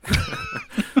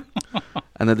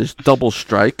 And then there's Double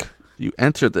Strike. You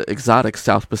enter the exotic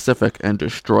South Pacific and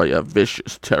destroy a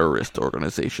vicious terrorist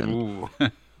organization. Ooh.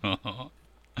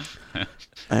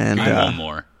 And one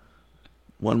more.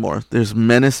 One more. There's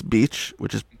Menace Beach,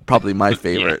 which is probably my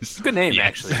favorite. It's a good name,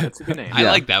 actually. That's a good name. I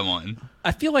like that one.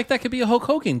 I feel like that could be a Hulk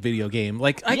Hogan video game.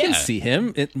 Like I can see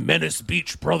him at Menace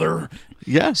Beach, brother.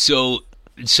 Yeah. So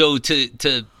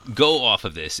to go off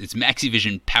of this, it's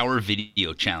Maxivision Power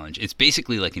Video Challenge. It's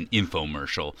basically like an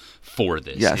infomercial for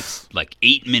this. Yes. It's like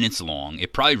 8 minutes long.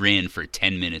 It probably ran for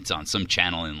 10 minutes on some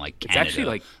channel in like It's Canada actually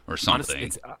like or something.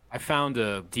 Honestly, I found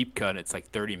a deep cut. It's like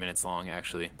 30 minutes long,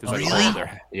 actually. There's like really? all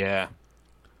other- yeah.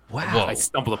 Wow. I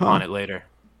stumbled upon it later.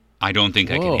 I don't think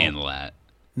I Whoa. can handle that.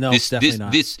 No, definitely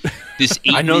not. This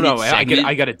I know. No, 8-minute I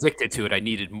segment- got addicted to it. I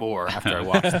needed more after I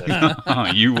watched it. Oh,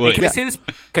 you would. Can I say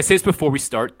this before we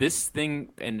start? This thing,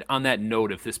 and on that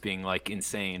note of this being like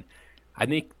insane, I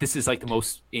think this is like the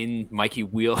most in Mikey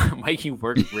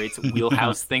Workrate's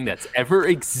wheelhouse thing that's ever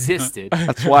existed.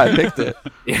 That's why I picked it.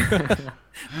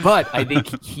 But I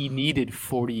think he needed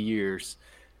 40 years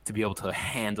to be able to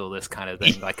handle this kind of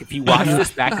thing. Like if he watched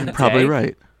this back in the Probably day,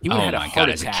 right. he would have had a my heart God,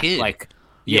 as a attack. kid. Like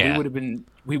Yeah. we would have been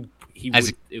he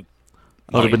As would.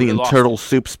 I would have been eating turtle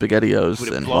soup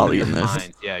SpaghettiOs and while eating this.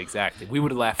 Minds. Yeah, exactly. We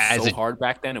would have laughed As so a- hard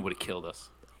back then, it would have killed us.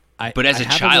 But as a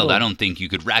have child, little- I don't think you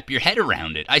could wrap your head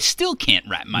around it. I still can't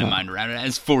wrap my mind around it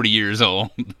as 40 years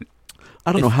old.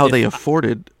 I don't know how they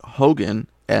afforded Hogan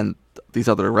and these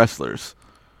other wrestlers.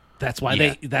 That's why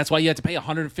Yeah. That's why you had to pay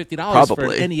 $150 for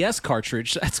Probably. an NES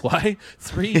cartridge. That's why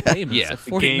 3 payments Yeah. of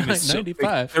The game is so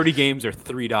 $49.95. 30 games are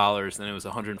 $3, and it was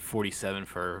 $147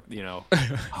 for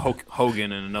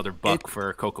Hogan and another buck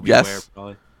for Coco Yes. Beware.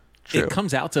 Probably. True. It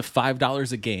comes out to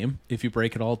 $5 a game if you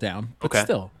break it all down. But Okay.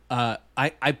 still, I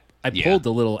Yeah. pulled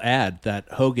the little ad that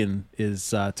Hogan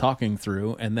is talking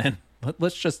through, and then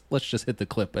let's just hit the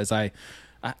clip as I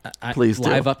Please do.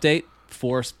 live update.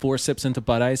 Four sips into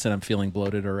Bud Ice, and I'm feeling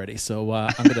bloated already. So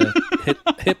I'm gonna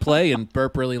hit play and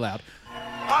burp really loud.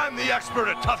 I'm the expert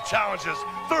at tough challenges.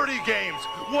 30 games,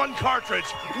 1 cartridge.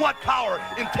 What power,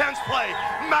 intense play,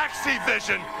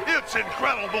 Maxivision. It's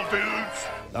incredible, dudes.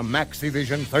 The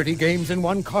Maxivision 30 games in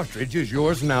 1 cartridge is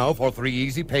yours now for 3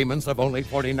 easy payments of only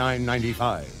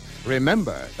 $49.95.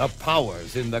 Remember, the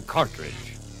power's in the cartridge.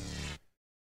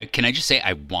 Can I just say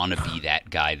I want to be that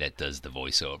guy that does the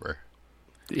voiceover?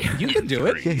 You can do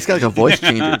it. Yeah, he's got like a voice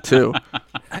changer too.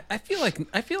 I feel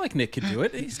like Nick could do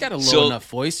it. He's got a low So- enough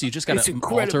voice. You just got It's to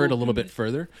incredible. alter it a little bit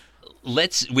further.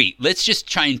 Let's just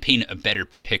try and paint a better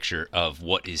picture of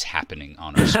what is happening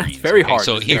on our screens. very okay? hard.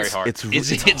 So It's very here's- hard. It's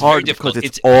very hard difficult. because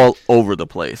it's all over the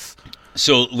place.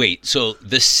 So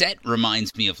the set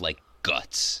reminds me of like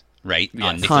Guts, right? Yeah.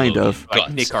 On Kind Nickelodeon. of. Guts.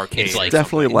 Like Nick Arcade It's or like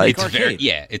Definitely something. like it's very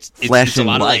it's a flashing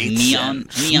lot of like lights neon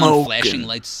and smoke flashing and-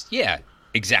 lights. Yeah,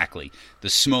 exactly. The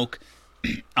smoke.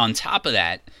 On top of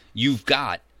that, you've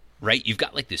got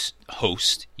like this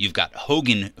host. You've got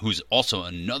Hogan, who's also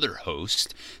another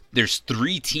host. There's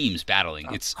 3 teams battling.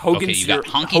 It's Hogan's okay. You got your,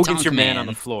 Honky Hogan's Tonk your man Man on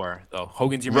the floor, though.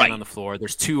 Hogan's your Right. man on the floor.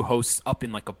 There's 2 hosts up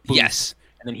in like a booth. Yes.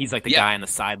 And then he's like the Yeah. guy on the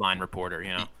sideline reporter, you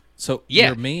know? So Yeah.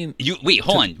 your main Wait,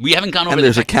 hold on. We haven't gone over And the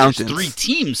there's fact that there's accountants.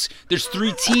 3 teams. There's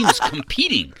 3 teams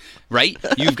competing, right?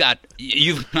 You've got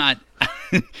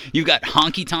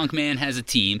Honky Tonk Man has a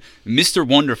team, Mr.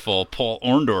 Wonderful, Paul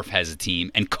Orndorff has a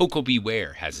team, and Coco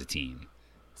Beware has a team.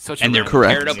 Such And a they're random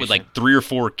paired up with like 3 or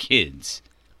 4 kids.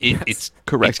 It's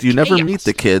Correct. it's You never chaos. meet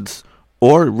the kids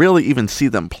or really even see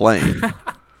them playing.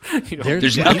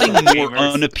 There's nothing more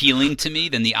unappealing to me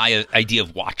than the idea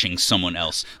of watching someone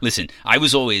else. Listen, I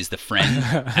was always the friend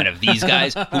out of these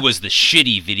guys who was the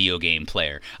shitty video game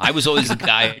player. I was always the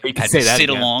guy who had to sit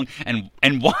along and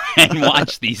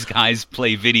watch these guys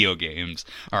play video games.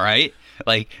 All right?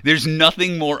 Like, there's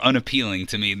nothing more unappealing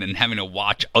to me than having to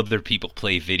watch other people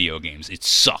play video games. It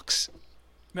sucks.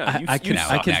 No, I can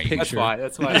picture.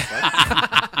 That's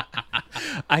why.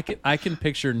 I can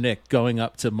picture Nick going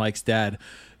up to Mike's dad.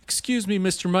 Excuse me,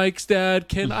 Mr. Mike's dad.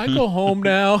 Can I go home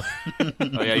now?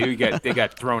 Oh yeah, they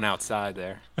got thrown outside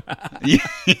there.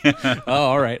 Oh,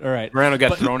 all right. Morano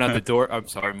got thrown out the door. I'm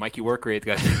sorry, Mikey Workrate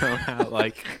got thrown out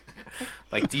like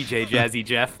DJ Jazzy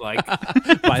Jeff, like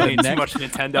playing too much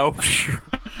Nintendo.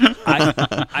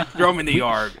 I throw him in the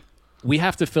yard. We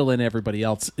have to fill in everybody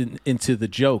else into the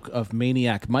joke of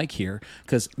Maniac Mike here,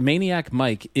 because Maniac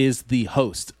Mike is the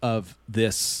host of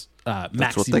this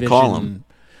That's what they call him.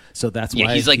 So that's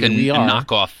why he's like a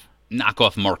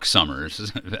knockoff Mark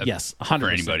Summers. Yes, 100%. For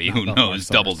anybody who knows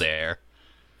Double Dare.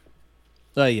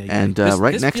 And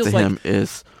right next to him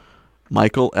is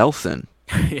Michael Elson.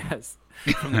 Yes,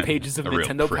 from the pages of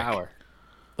Nintendo Power.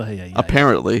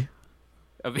 Apparently.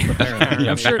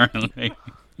 I'm sure.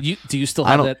 Do you still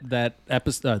have that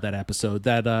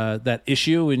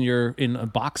issue in a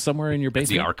box somewhere in your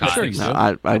basement? The archives. Sure you do.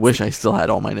 No, I wish I still had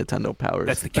all my Nintendo Powers.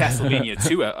 That's the Castlevania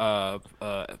 2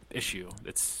 issue.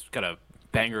 It's got a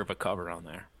banger of a cover on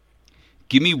there.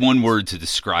 Give me one word to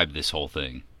describe this whole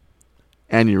thing.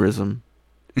 Aneurysm.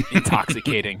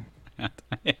 Intoxicating.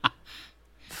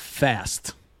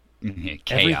 Fast. Chaos.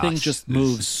 Everything just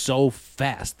moves so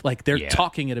fast. Like they're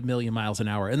talking at 1,000,000 miles an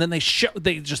hour, and then they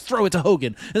just throw it to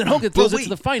Hogan, and then Hogan throws it to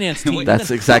the finance team. That's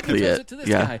exactly it.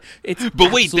 Yeah.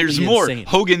 But wait, there's more. Insane.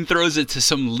 Hogan throws it to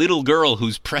some little girl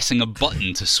who's pressing a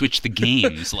button to switch the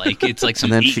games. Like it's like some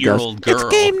 8-year-old girl. It's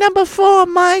game number 4,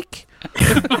 Mike.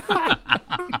 I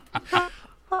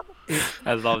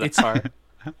love that part.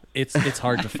 It's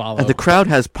hard to follow. And the crowd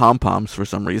has pom poms for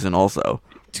some reason, also.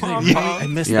 I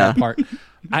missed that part.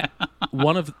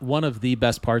 One of the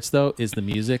best parts though is the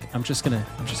music. I'm just gonna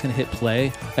hit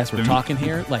play as we're talking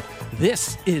here. Like,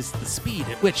 this is the speed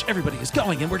at which everybody is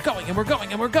going, and we're going, and we're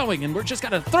going, and we're going, and we're just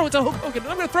gonna throw it to Hogan.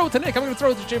 I'm gonna throw it to Nick. I'm gonna throw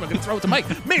it to Jim. I'm gonna throw it to Mike.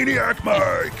 Maniac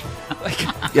Mike.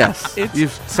 Yes,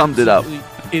 you've summed it up.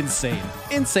 Insane.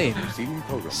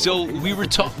 So we were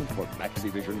talking for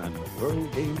Maxivision and the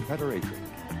World Game Federation.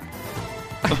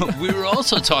 We were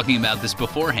also talking about this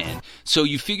beforehand. So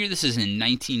you figure this is in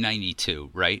 1992,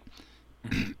 right?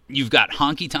 You've got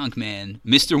Honky Tonk Man,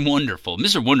 Mr. Wonderful.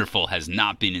 Mr. Wonderful has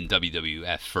not been in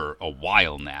WWF for a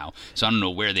while now, so I don't know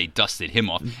where they dusted him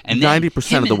off. And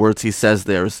 90% of the words he says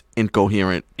there is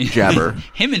incoherent jabber.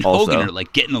 Him and also. Hogan are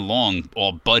like getting along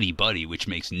all buddy-buddy, which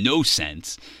makes no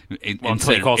sense.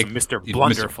 Until he calls him Mr.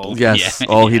 Blunderful. Yes.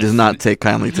 He does not take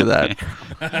kindly to that.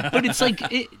 But it's like,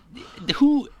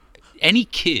 any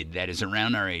kid that is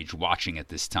around our age watching at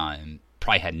this time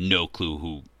probably had no clue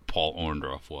who Paul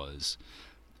Orndorff was.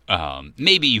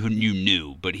 Maybe you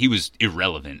knew, but he was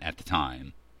irrelevant at the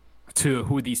time. To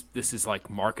who this is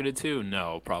like marketed to?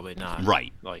 No, probably not.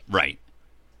 Right. Maybe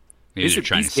they're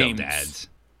trying to sell dads.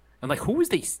 And like, who is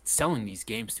they selling these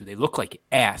games to? They look like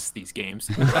ass. These games.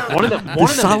 One of them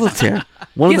is solitaire.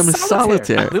 One of them is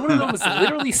solitaire. One of them is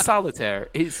literally solitaire.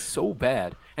 It's so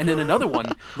bad. And then another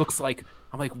one looks like.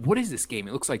 I'm like, what is this game?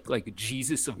 It looks like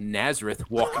Jesus of Nazareth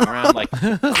walking around, like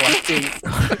collecting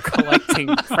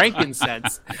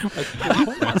frankincense. Like,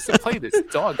 who wants to play this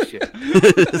dog shit?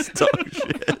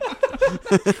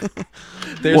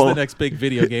 There's the next big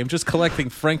video game, just collecting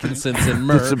frankincense and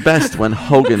myrrh. It's the best when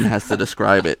Hogan has to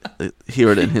describe it.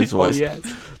 Hear it in his voice. Yes.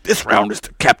 This round is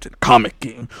the Captain Comic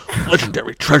game.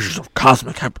 Legendary treasures of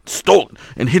Cosmic have been stolen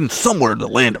and hidden somewhere in the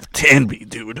land of Tanby,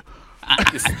 dude.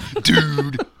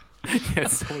 Dude.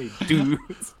 Yes, so many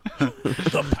dudes.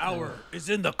 The power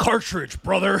is in the cartridge,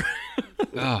 brother.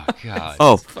 Oh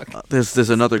God.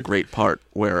 There's another great part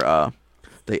where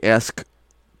they ask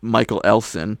Michael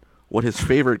Elson what his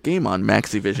favorite game on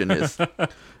Maxivision is.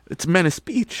 It's Menace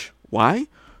Beach. Why?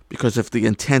 Because of the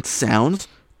intense sounds,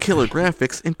 killer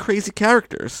graphics, and crazy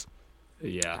characters.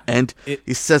 Yeah. And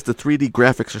he says the 3D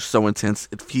graphics are so intense,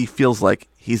 he feels like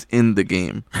he's in the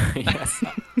game. Yes.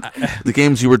 The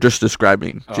games you were just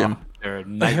describing, Jim. They're a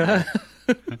nightmare.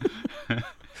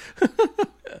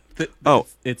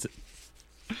 It's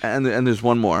and there's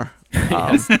one more.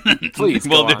 Please.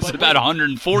 Well, there's about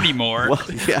 140 more. Well,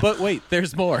 yeah. But wait,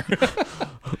 there's more.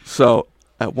 So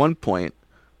at one point,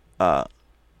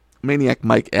 Maniac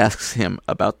Mike asks him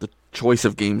about the choice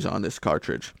of games on this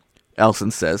cartridge.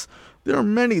 Elson says, there are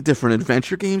many different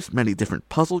adventure games, many different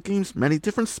puzzle games, many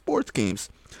different sports games.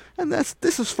 and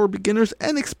this is for beginners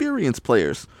and experienced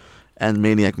players. And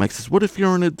Maniac Mike says, what if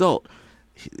you're an adult?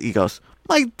 He goes,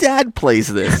 my dad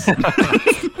plays this.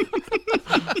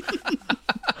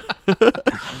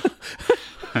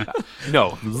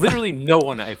 No, literally no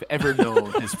one I've ever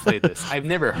known has played this. I've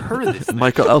never heard of this thing.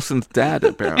 Michael Ellison's dad,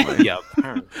 apparently. Yeah,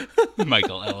 apparently.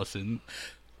 Michael Ellison.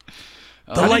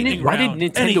 The lightning why round.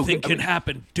 did Nintendo Anything can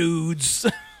happen, dudes.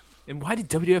 And why did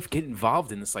WWF get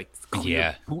involved in this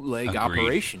clear bootleg agreed.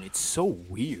 operation? It's so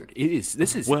weird.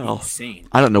 This is insane.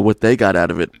 I don't know what they got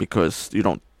out of it because you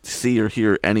don't see or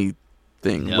hear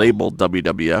anything labeled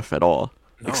WWF at all.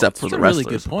 Except for the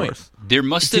wrestlers, of course. There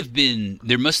must have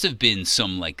been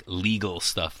some like legal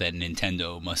stuff that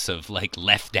Nintendo must have like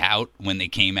left out when they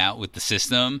came out with the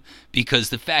system,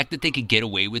 because the fact that they could get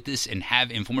away with this and have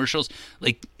infomercials,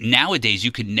 like nowadays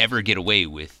you could never get away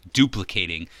with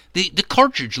duplicating. The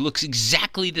cartridge looks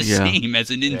exactly the same as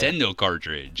a Nintendo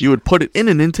cartridge. You would put it in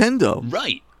a Nintendo.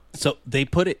 Right. So they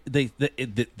put it.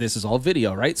 This is all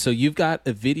video, right? So you've got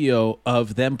a video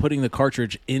of them putting the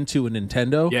cartridge into a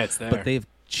Nintendo. Yeah, it's there. But they've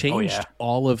changed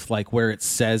all of like where it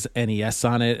says NES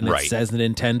on it and it says the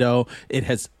Nintendo.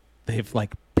 They've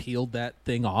like peeled that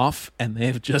thing off and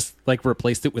they've just like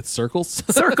replaced it with circles.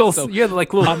 Circles. So, yeah,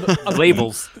 like little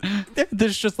labels.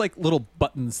 There's just like little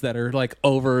buttons that are like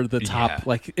over the top. Yeah.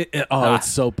 Like it's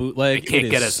so bootleg. It can't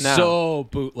get us now. So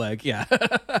bootleg. Yeah.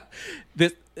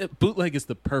 Bootleg is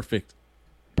the perfect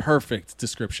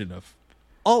description of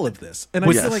all of this. And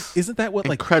I feel like, isn't that what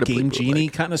like Game Genie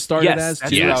kind of started as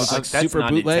too? Yes, like that's super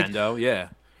not bootleg. Nintendo, yeah.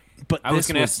 But I was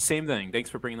going to ask the same thing. Thanks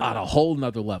for bringing that on up. a whole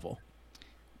nother level.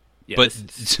 Yeah, but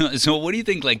so what do you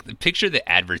think? Like, picture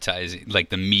the advertising, like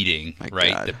the meeting,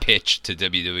 right? God. The pitch to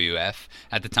WWF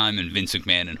at the time, and Vince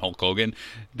McMahon and Hulk Hogan.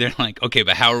 They're like, okay,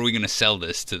 but how are we going to sell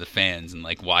this to the fans? And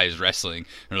like, why is wrestling?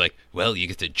 They're like, well, you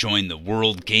get to join the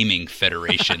World Gaming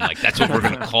Federation. Like, that's what we're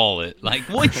going to call it. Like,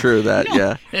 what? True that,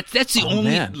 yeah. That's the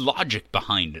only logic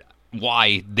behind it.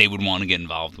 Why they would want to get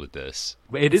involved with this.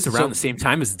 It is around the same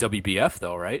time as the WBF,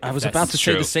 though, right? I was about to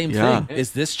say the same thing.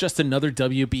 Is this just another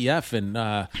WBF?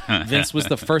 And Vince was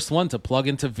the first one to plug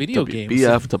into video games.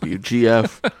 WBF,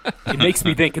 WGF. It makes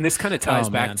me think, and this kind of ties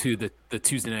back to the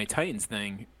Tuesday Night Titans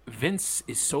thing. Vince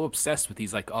is so obsessed with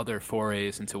these like other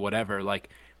forays into whatever. Like,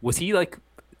 was he like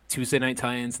Tuesday Night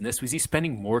Titans and this? Was he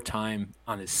spending more time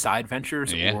on his side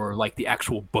ventures or like the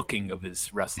actual booking of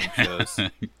his wrestling shows?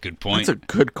 Good point. That's a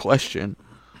good question.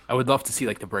 I would love to see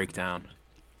like the breakdown,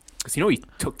 because he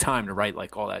took time to write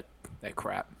like all that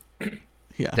crap.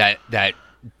 Yeah, that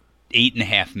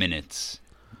 8.5 minutes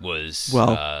was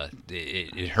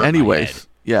it hurt. Anyways,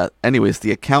 Anyways,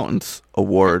 the accountants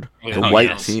award the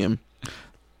white team.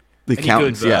 The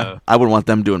accountants, I would want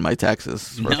them doing my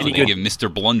taxes. No, they give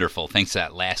Mr. Blunderful, thanks to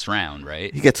that last round,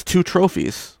 right? He gets 2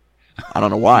 trophies. I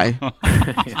don't know why.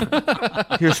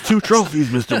 Here's 2 trophies,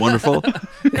 Mr. Wonderful.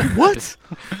 What?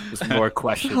 There's more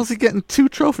questions. How's he getting 2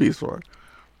 trophies for?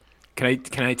 Can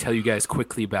I tell you guys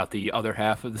quickly about the other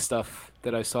half of the stuff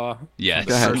that I saw? Yeah,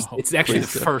 it's actually the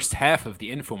first half of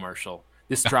the infomercial.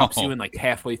 This drops you in like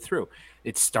halfway through.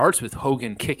 It starts with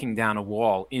Hogan kicking down a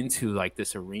wall into like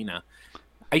this arena.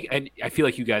 I feel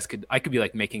like I could be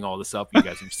like making all this up. You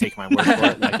guys can just take my word for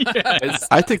it. Like,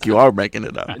 I think you are making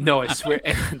it up. No, I swear.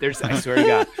 I swear to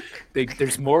God,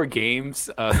 there's more games.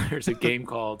 There's a game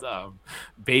called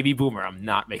Baby Boomer. I'm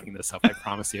not making this up. I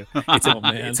promise you.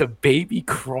 It's a baby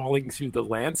crawling through the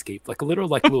landscape like a little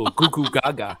goo goo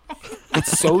gaga.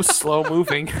 It's so slow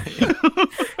moving,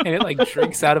 and it like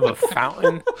drinks out of a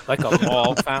fountain, like a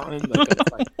mall fountain,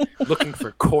 like looking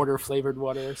for quarter flavored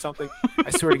water or something. I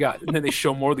swear to God. And then they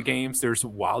show more of the games. There's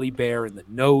Wally Bear and the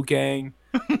No Gang.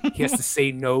 He has to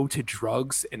say no to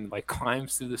drugs and like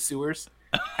climbs through the sewers.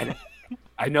 And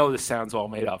I know this sounds all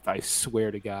made up. I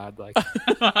swear to God, like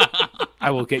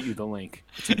I will get you the link.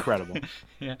 It's incredible.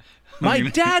 Yeah. My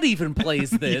dad even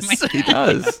plays this. He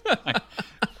does.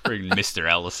 Mr.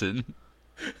 Ellison.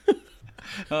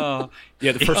 Yeah,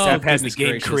 the first half has the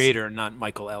game creator, not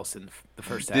Michael Elson. The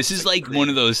first half. This is like one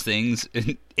of those things.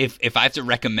 If I have to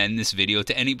recommend this video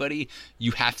to anybody,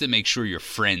 you have to make sure your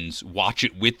friends watch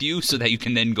it with you so that you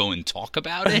can then go and talk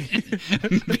about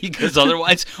it. Because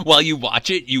otherwise, while you watch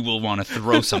it, you will want to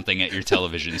throw something at your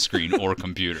television screen or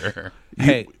computer.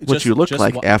 What you look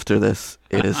like after this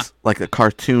is like a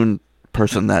cartoon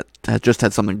person that had just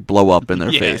had something blow up in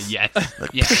their face.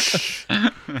 Yes.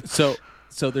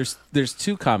 So there's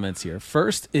 2 comments here.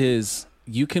 First is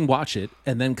you can watch it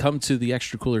and then come to the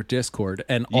Extra Cooler Discord,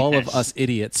 and all of us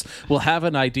idiots will have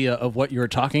an idea of what you're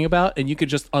talking about, and you could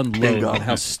just unload on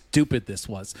how stupid this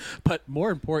was. But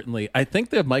more importantly, I think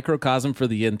the microcosm for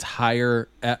the entire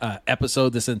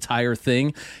episode, this entire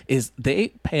thing, is they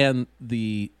pan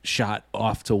the shot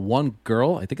off to one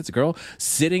girl, I think it's a girl,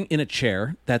 sitting in a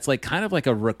chair that's like kind of like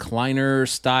a recliner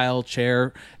style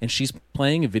chair, and she's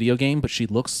playing a video game, but she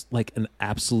looks like an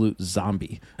absolute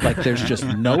zombie. Like there's just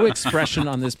no expression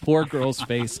on this poor girl's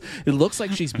face. It looks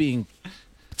like she's being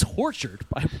tortured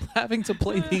by having to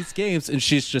play these games, and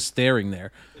she's just staring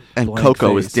there. And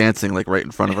Coco is dancing like right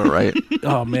in front of her, right?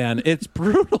 Oh man, it's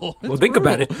brutal. Well, think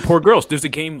about it. Poor girls. There's a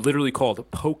game literally called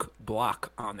Poke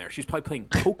Block on there. She's probably playing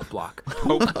Poke Block.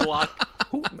 Poke Block.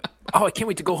 Oh, I can't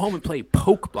wait to go home and play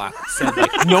Poke Block. Said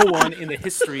like no one in the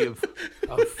history of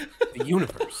the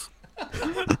universe.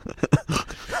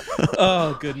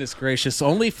 Oh goodness gracious!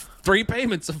 Only 3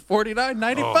 payments of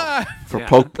 $49.95 for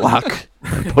Poke Block.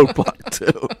 Poke Block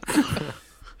 2.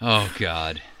 Oh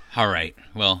God! All right.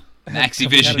 Well,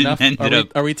 Maxivision ended up.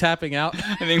 Are we tapping out?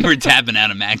 I think we're tapping out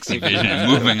of Maxivision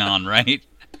and moving on, right?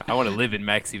 I want to live in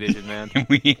Maxivision, man.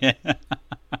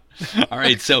 All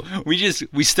right. So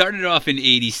we started off in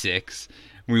 '86.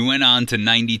 We went on to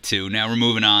 92. Now we're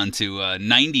moving on to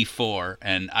 94,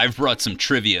 and I've brought some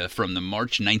trivia from the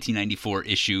March 1994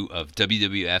 issue of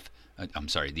WWF. I'm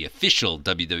sorry, the official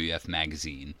WWF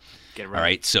magazine. Get it right. All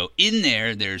right, so in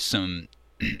there's some,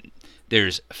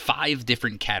 there's 5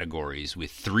 different categories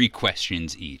with 3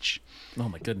 questions each. Oh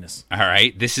my goodness! All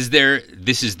right, this is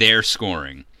their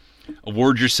scoring.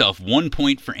 Award yourself 1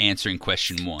 point for answering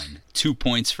question 1, 2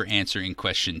 points for answering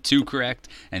question 2 correct,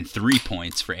 and 3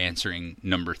 points for answering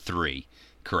number 3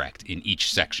 correct in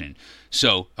each section.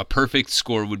 So a perfect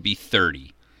score would be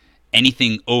 30.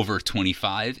 Anything over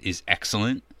 25 is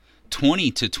excellent.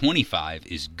 20 to 25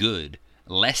 is good.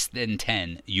 Less than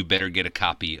 10, you better get a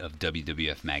copy of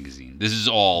WWF magazine. This is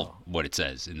all what it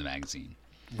says in the magazine.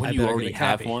 When you already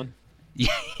have one? Yeah,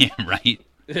 right.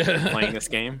 Playing this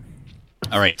game?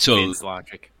 All right, so Kids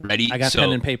logic. Ready? I got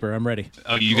pen and paper. I'm ready.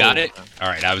 Oh, you got it? All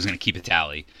right, I was going to keep a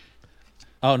tally.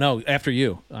 Oh no, after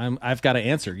you. I've got to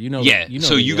answer. You know. Yeah. You know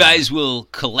so you guys will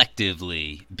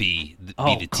collectively be the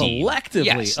team. Collectively.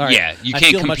 Yes. All right. Yeah. You I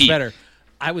can't feel compete. much better.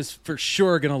 I was for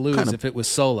sure going to lose if it was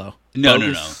solo.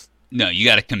 No. No, you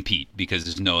got to compete because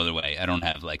there's no other way. I don't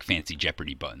have like fancy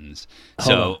Jeopardy buttons.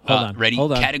 Hold on. Ready?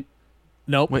 Hold on.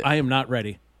 Nope, wait. I am not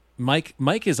ready.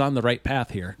 Mike is on the right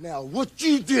path here. Now, what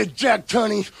you did, Jack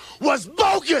Tunney, was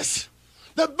bogus!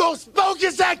 The most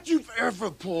bogus act you've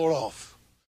ever pulled off.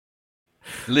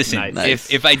 Listen,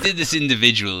 if I did this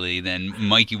individually, then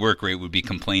Mikey Workrate would be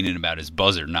complaining about his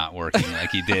buzzer not working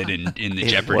like he did in the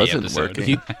Jeopardy episode.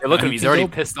 Look at him, he's already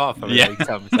pissed off. Yeah.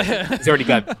 He's already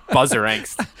got buzzer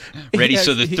angst. Ready?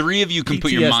 So the 3 of you can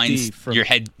put your minds,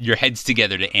 your heads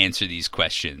together to answer these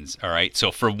questions. All right.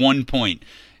 So for 1 point,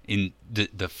 in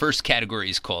the first category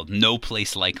is called No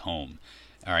Place Like Home.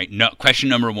 All right. No, question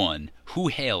number 1: Who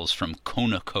hails from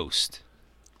Kona Coast?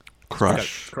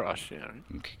 Crush. Crush. Yeah.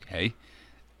 Okay.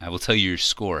 I will tell you your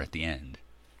score at the end.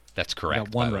 That's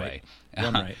correct, by the way.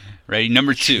 One right. Ready?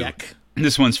 Number 2. Check.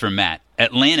 This one's for Matt.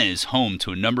 Atlanta is home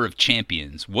to a number of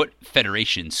champions. What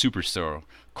Federation superstar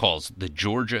calls the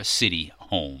Georgia City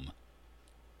home?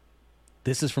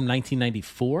 This is from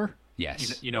 1994?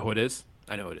 Yes. You know who it is?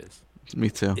 I know who it is.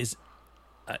 Me too.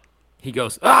 He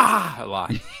goes, a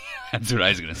lot. That's what I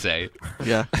was going to say.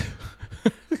 Yeah.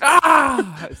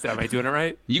 Am I doing it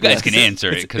right? You guys can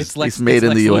answer it because it's made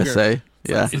in the USA.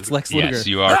 Yeah. It's Lex Luger. Yes,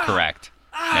 you are correct.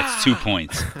 That's 2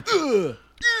 points.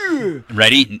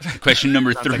 Ready? Question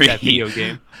number 3. Like that video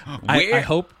game. I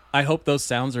hope those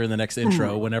sounds are in the next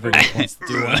intro whenever he wants to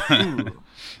do one.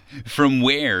 From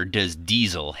where does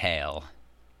Diesel hail?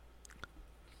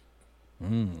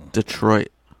 Detroit.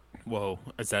 Whoa,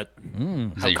 is that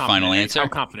your final answer? How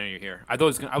confident are you here? I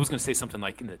was going to say something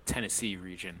like in the Tennessee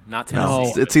region, not No,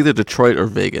 Tennessee. it's either Detroit or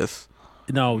Vegas.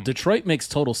 No, Detroit makes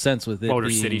total sense with it Motor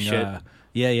being, City shit.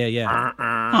 Yeah.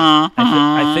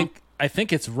 I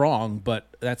think it's wrong, but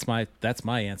that's my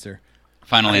answer.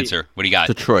 Final answer. What do you got?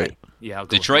 Detroit. Yeah, I'll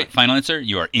go Detroit. Final answer.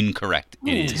 You are incorrect.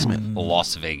 It is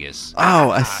Las Vegas.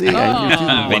 Oh, I see.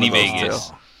 Vinny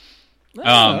Vegas.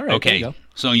 All right, okay, there you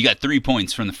so you got 3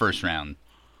 points from the first round.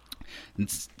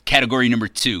 It's category number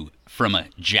 2, from a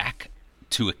jack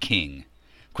to a king.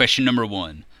 Question number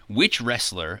 1: Which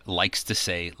wrestler likes to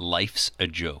say "Life's a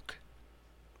joke"?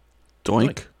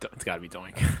 Doink. It's got to be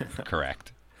Doink.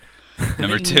 Correct.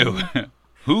 Number 2: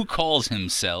 Who calls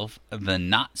himself the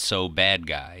not so bad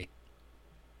guy?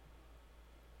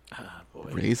 Boy.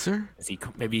 Razor? Is he?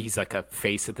 Maybe he's like a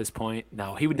face at this point.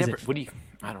 No, he would never. Would he?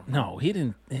 I don't know. No, he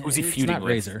didn't. Who's he it's feuding not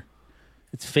with? Razor.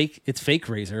 It's fake. It's fake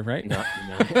Razor, right? No,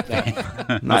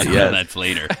 Not yet. That's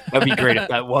later. That'd be great if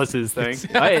that was his thing.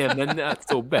 I am the not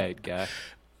so bad guy.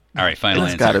 All right, final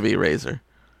It's answer. got to be Razor.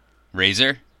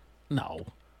 Razor? No,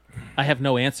 I have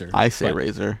no answer. I say but-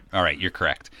 Razor. All right, you're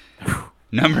correct.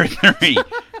 Number 3.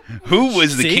 Who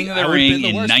was the See? King of I the would've been Ring the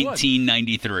in worst one.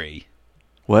 1993?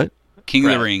 What? King of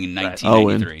Brett. the Ring in Brett.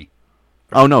 1993.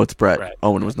 Oh no, it's Brett. Brett.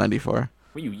 Owen was 94.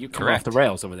 Well, you come Correct. off the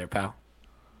rails over there, pal.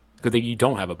 Good thing you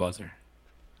don't have a buzzer.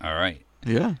 All right.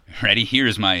 Yeah. Ready?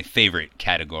 Here's my favorite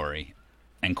category,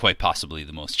 and quite possibly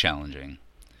the most challenging.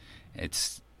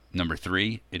 It's number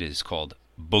 3. It is called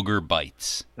Booger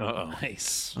Bites. Uh-oh.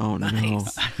 Nice. Oh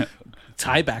nice.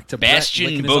 Tie back to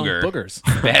Bastion Brett licking his own Booger.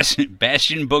 boogers.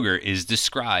 Bastion Booger is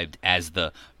described as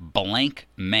the blank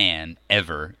man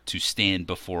ever to stand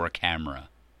before a camera.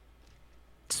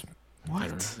 I don't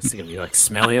know. It's gonna be like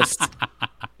smelliest.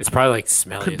 It's probably like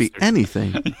smelliest. Could be or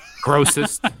anything.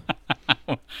 grossest.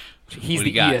 What He's do the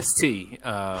you got? EST. He is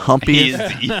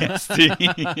Humpiest. the EST.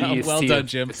 EST Well of done,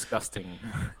 Jim. Disgusting.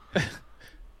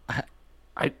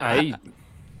 I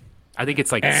think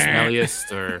it's like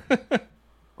smelliest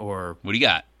or What do you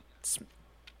got?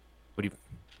 what do you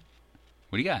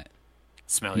What do you got?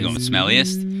 smelliest? You going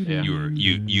smelliest? Yeah.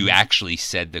 You actually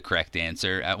said the correct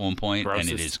answer at one point, and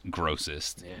it is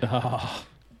Grossest. grossest. Oh,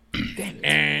 Do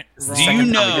you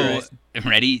Second know? time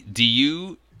Ready?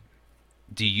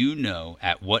 Do you know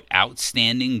at what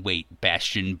outstanding weight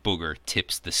Bastion Booger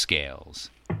tips the scales?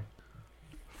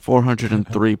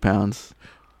 403 pounds.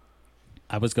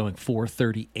 I was going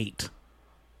 438.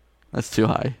 That's too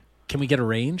high. Can we get a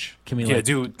range? Can we? Yeah, like,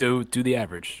 do the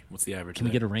average. What's the average? Can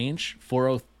we get a range?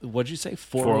 40. What'd you say?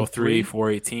 403,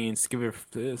 418. Give it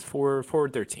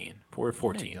 413,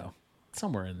 414. There you go.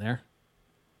 Somewhere in there.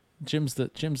 Jim's the.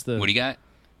 What do you got?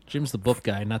 Jim's the book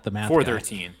guy, not the math guy.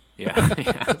 413. Yeah.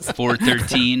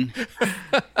 413.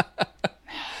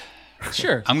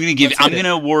 Sure. I'm gonna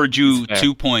award you fair.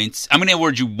 2 points. I'm gonna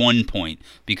award you 1 point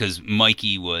because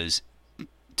Mikey was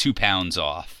 2 pounds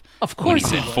off. Of When he course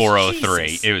said he was. 403.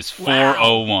 Jesus. It was Wow.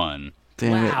 401.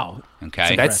 Damn Wow.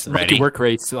 Okay. That's ready? rookie work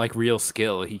rate's like real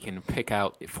skill. He can pick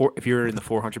out if you're in the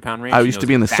 400-pound range. I he used to knows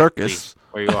be in the exactly circus.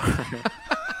 Where you are.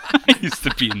 I used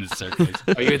to be in the circus.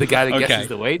 Are you the guy that Okay. guesses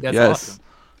the weight? That's Yes.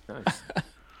 awesome. Nice.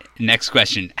 Next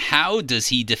question. How does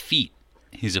he defeat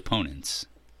his opponents?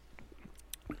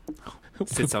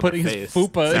 Sits on Putting their his face.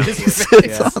 fupa in his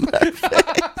Sits on their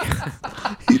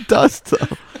face. He does, though.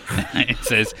 It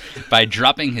says, by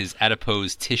dropping his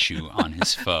adipose tissue on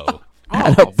his foe.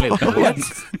 Oh, wait, what?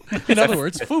 In other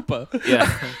words, fupa.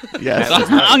 Yeah. Yes. So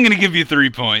I'm going to give you 3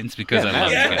 points because I love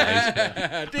you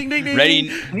guys. Ding ding ding.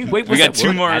 Ready? Wait, We got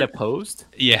 2 more. Adipose?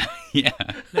 Yeah, yeah.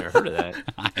 Never heard of that.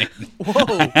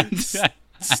 Whoa.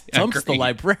 Stumps the agree.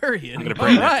 librarian. I'm gonna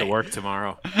bring that to Alright. work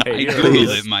tomorrow. I Hey, here.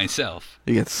 Googled it myself.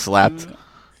 He gets slapped.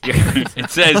 It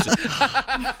says,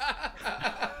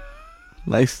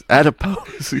 Nice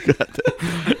adipose. You got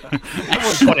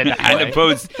that.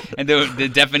 adipose, and the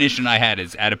definition I had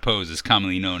is adipose is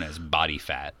commonly known as body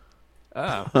fat.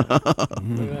 Oh.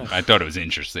 I thought it was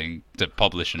interesting to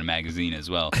publish in a magazine as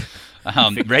well.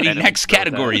 Ready? Next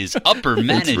category is upper It's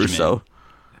management. Rousseau.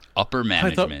 Upper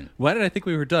I thought, management. why did I think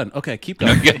we were done? Okay, keep We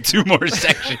going. got 2 more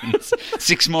sections,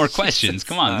 6 more questions.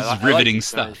 Come on, this is riveting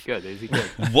stuff. Good. Is he good?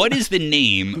 What is the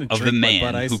name of the Drink my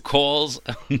butt man ice. who calls?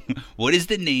 What is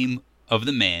the name of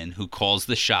the man who calls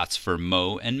the shots for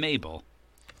Mo and Mabel?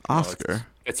 Oscar.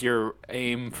 It's your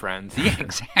aim friend. Yeah,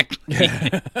 exactly.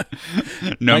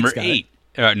 Number Mike's got 8.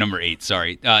 Number 8.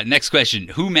 Sorry. Next question: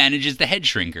 who manages the head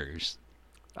shrinkers?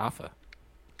 Alpha.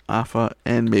 Alpha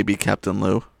and maybe Captain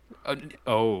Lou.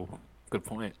 Oh, good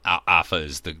point. Alpha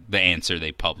is the answer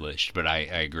they published, but I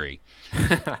agree.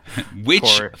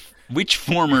 Which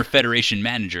former Federation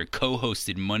manager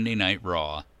co-hosted Monday Night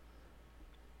Raw?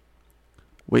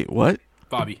 Wait, what?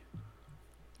 Bobby.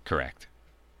 Correct.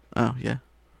 Oh, yeah.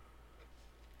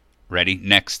 Ready?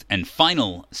 Next and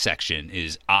final section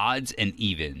is odds and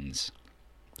evens.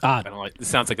 I don't like. This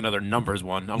sounds like another numbers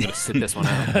one. I'm gonna sit this one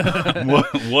out.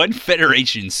 What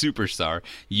Federation superstar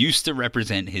used to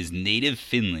represent his native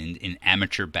Finland in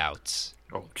amateur bouts?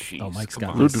 Oh, jeez. Oh, Mike's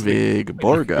got Ludwig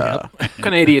Borga. What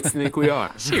kind of idiots think we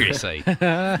are? Seriously.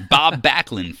 Bob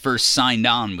Backlund first signed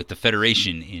on with the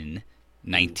Federation in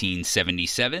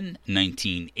 1977,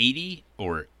 1980,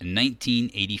 or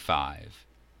 1985.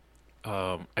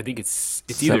 I think it's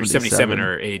either 77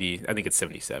 or 80. I think it's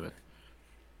 77.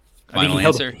 Final he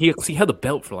answer? He held the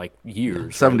belt for like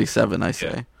years. 77, right? I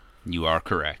say. You are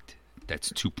correct.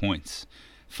 That's 2 points.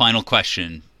 Final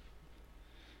question.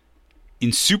 In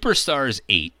Superstars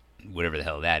 8, whatever the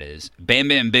hell that is, Bam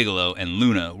Bam Bigelow and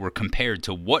Luna were compared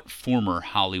to what former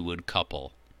Hollywood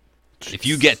couple? If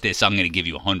you get this, I'm going to give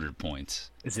you 100 points.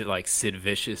 Is it like Sid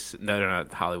Vicious? No, they're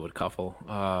not Hollywood couple.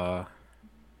 I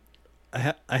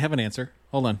have an answer.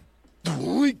 Hold on.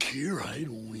 Do I care? I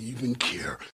don't even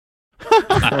care.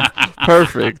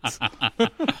 Perfect.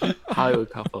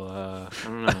 Hollywood couple. I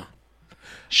don't know.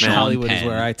 Hollywood Penn, is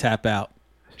where I tap out.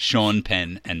 Sean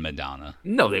Penn and Madonna.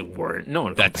 No, they weren't. No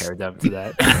one compared them to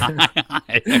that.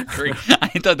 I agree. I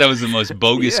thought that was the most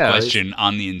bogus question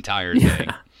on the entire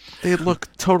thing. They look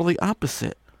totally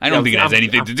opposite. I don't think it has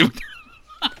anything to do with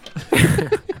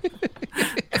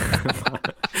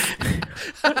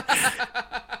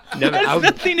Never, it has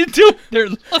nothing to do with their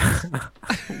looks.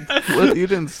 Well, you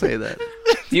didn't say that.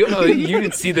 You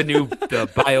didn't see the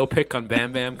biopic on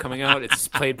Bam Bam coming out? It's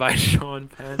played by Sean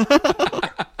Penn.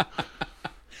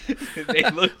 They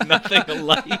look nothing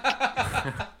alike.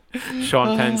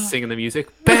 Sean Penn singing the music.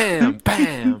 Bam,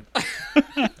 bam.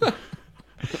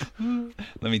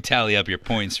 Let me tally up your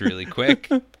points really quick.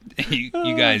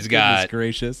 You guys got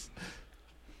gracious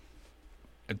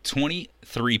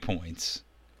 23 points.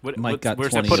 Mike got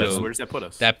where's 20. that put us? Where does that put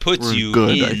us? That puts We're you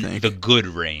good, I in think. the good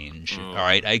range. All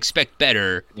right, I expect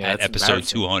better at that's episode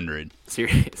embarrassing. 200.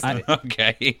 Seriously.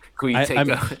 Okay. Can we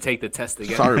take the test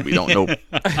again? Sorry, we don't know.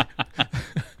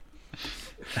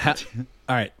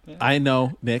 All right. I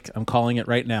know, Nick. I'm calling it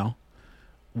right now.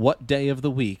 What day of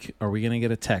the week are we going to get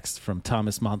a text from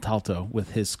Thomas Montalto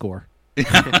with his score?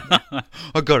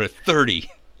 I'll go to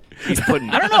 30. He's putting.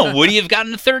 I don't know. Would you have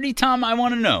gotten a 30, Tom? I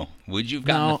want to know. Would you have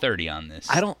gotten No, a 30 on this?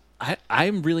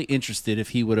 I'm really interested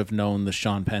if he would have known the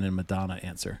Sean Penn and Madonna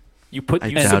answer. You doubt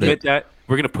submit it. that.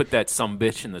 We're gonna put that some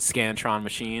bitch in the Scantron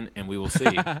machine, and we will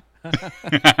see.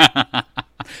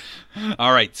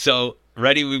 All right. So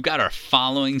ready? We've got our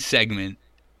following segment,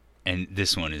 and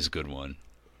this one is a good one.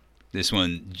 This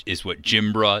one is what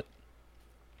Jim brought.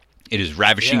 It is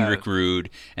Ravishing Rick Rude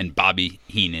and Bobby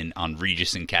Heenan on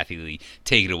Regis and Kathy Lee.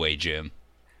 Take it away, Jim.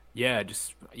 Yeah,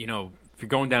 just if you're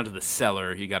going down to the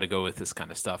cellar, you got to go with this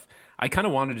kind of stuff. I kind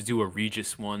of wanted to do a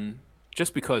Regis one,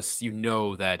 just because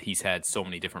that he's had so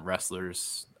many different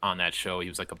wrestlers on that show. He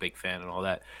was like a big fan and all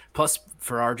that. Plus,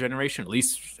 for our generation, at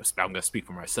least I'm going to speak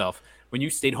for myself. When you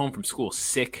stayed home from school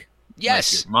sick,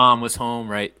 yes, like your mom was home,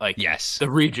 right? Like, yes, the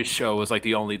Regis show was like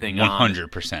the only thing on.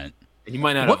 100%. And you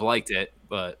might not have liked it,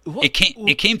 but it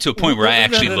came to a point where I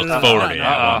actually looked forward to it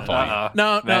at one point.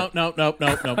 No.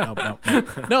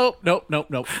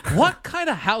 What kind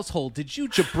of household did you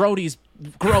jabronis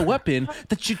grow up in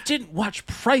that you didn't watch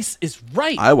Price is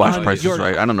Right? I watched Price is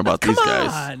Right. I don't know about these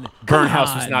guys. Burn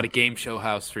House was not a game show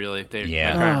house, really.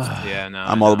 No.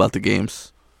 I'm all about the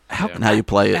games and how you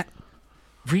play it.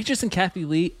 Regis and Kathy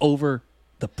Lee over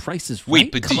The Price is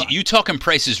Right? Wait, but you talking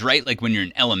Price is Right like when you're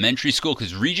in elementary school?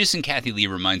 Because Regis and Kathy Lee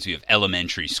reminds me of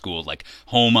elementary school, like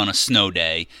home on a snow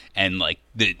day, and like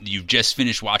you've just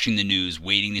finished watching the news,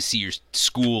 waiting to see your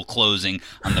school closing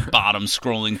on the bottom,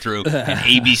 scrolling through, and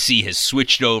ABC has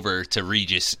switched over to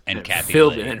Regis and Kathy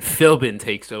Lee. And Philbin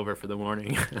takes over for the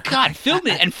morning. God,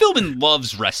 Philbin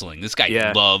loves wrestling. This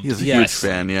guy loves He's a huge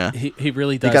fan, yeah. He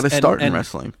really does. He got to start in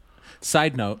wrestling.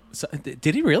 Side note,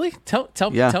 did he really? Tell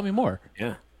me more.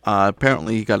 Yeah.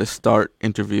 Apparently, he got to start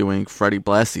interviewing Freddie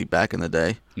Blassie back in the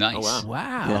day. Nice. Oh,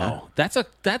 Wow. Yeah.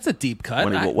 That's a deep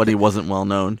cut. When he wasn't well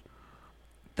known.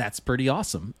 That's pretty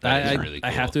awesome. That is really cool.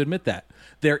 I have to admit that.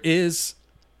 There is.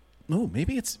 Oh,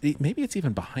 maybe it's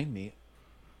even behind me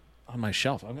on my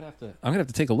shelf. I'm gonna have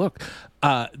to take a look.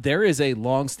 There is a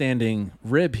long-standing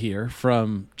rib here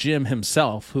from Jim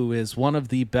himself, who is one of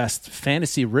the best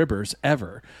fantasy ribbers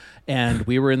ever. And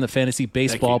we were in the fantasy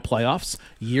baseball playoffs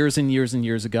years and years and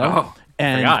years ago.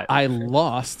 And I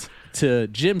lost to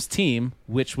Jim's team,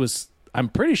 which was, I'm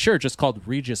pretty sure, just called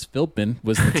Regis Philbin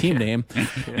was the team name.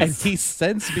 And he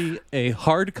sends me a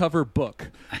hardcover book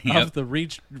of the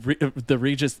Regis.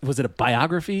 Was it a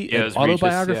biography? Yeah, it was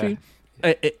autobiography? Regis,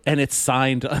 And it's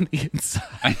signed on the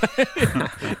inside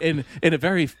in a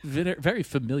very, very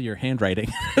familiar handwriting,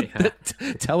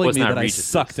 telling me that I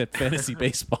sucked at fantasy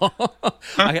baseball.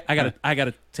 I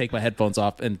gotta take my headphones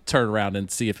off and turn around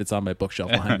and see if it's on my bookshelf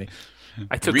behind me.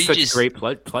 I took such great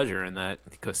pleasure in that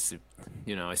because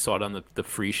I saw it on the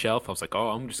free shelf. I was like,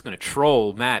 I'm just gonna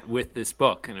troll Matt with this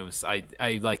book, and it was I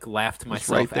like laughed to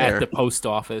myself at the post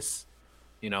office,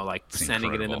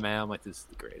 sending it in the mail. I'm like, this is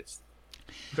the greatest.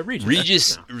 But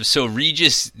Regis,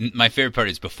 my favorite part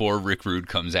is before Rick Rude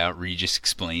comes out, Regis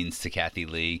explains to Kathy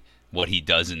Lee what he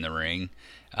does in the ring.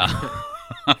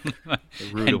 The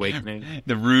rude awakening.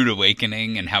 The rude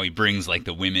awakening, and how he brings like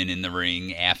the women in the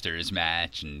ring after his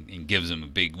match and gives them a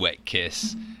big wet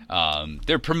kiss.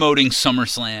 They're promoting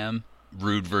SummerSlam,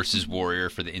 Rude versus Warrior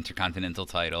for the Intercontinental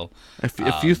title.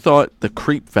 If you thought the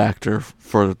creep factor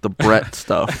for the Brett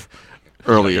stuff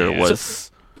earlier was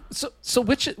so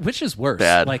which is worse?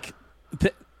 Bad. Like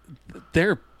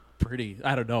they're pretty.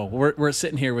 I don't know. We're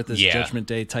sitting here with this Judgment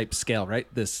Day type scale, right?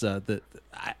 This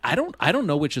I don't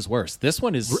know which is worse. This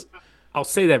one is. I'll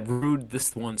say that Rude.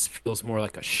 This one feels more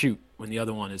like a shoot, when the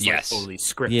other one is like totally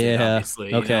scripted. Yeah.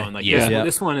 Obviously, Okay. You know? And like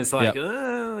this one is like.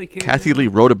 Like Kathy Lee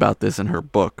wrote about this in her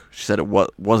book. She said it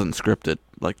wasn't scripted,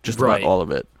 like just about all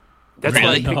of it. That's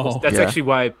Really? why I picked, that's actually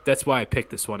why I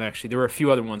picked this one. Actually, there were a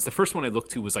few other ones. The first one I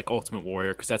looked to was like Ultimate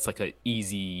Warrior, because that's like an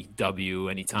easy W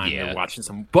anytime you're watching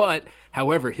some. But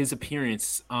however, his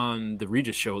appearance on the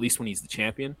Regis show, at least when he's the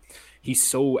champion, he's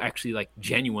so actually like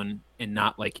genuine and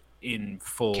not like in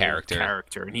full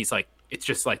character. And he's like, it's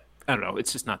just like, I don't know,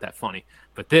 it's just not that funny.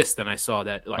 But then I saw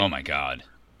that like, oh my god,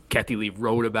 Kathy Lee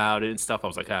wrote about it and stuff. I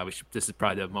was like, this is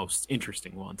probably the most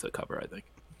interesting one to cover, I think.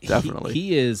 Definitely.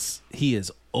 He is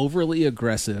overly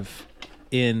aggressive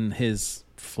in his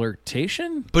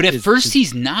flirtation. But at first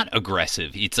he's not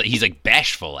aggressive. He's like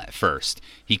bashful at first.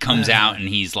 He comes out and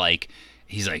he's like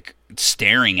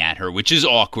staring at her, which is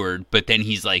awkward, but then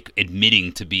he's like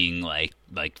admitting to being like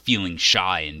feeling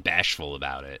shy and bashful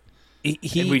about it.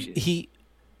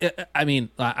 I mean,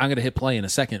 I'm going to hit play in a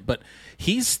second, but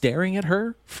he's staring at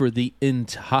her for the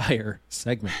entire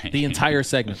segment.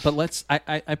 But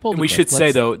I pulled. We should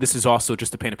say though, this is also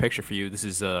just to paint a picture for you. This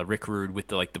is Rick Rude with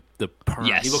the perm.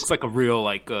 Yes. He looks like a real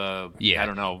I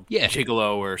don't know,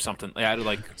 gigolo or something.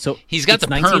 So he's got the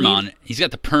perm on. He's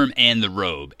got the perm and the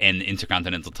robe and the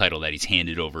Intercontinental title that he's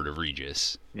handed over to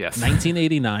Regis. Yes,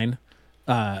 1989.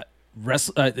 I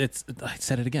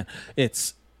said it again.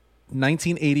 It's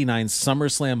 1989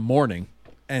 SummerSlam morning,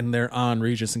 and they're on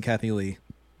Regis and Kathy Lee.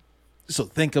 So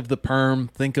think of the perm,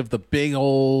 think of the big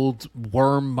old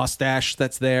worm mustache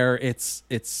that's there. It's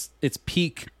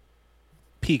peak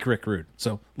Rick Rude.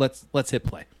 So let's hit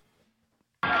play.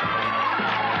 Nice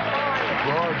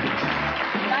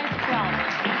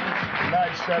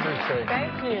everything.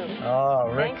 Thank you.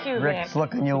 Oh, Rick, Thank you, Rick's Rick.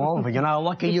 looking you over. You know how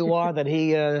lucky you are that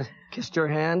he kissed your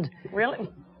hand? Really?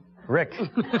 Rick.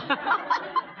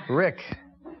 Rick.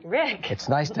 It's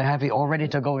nice to have you all ready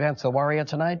to go against the Warrior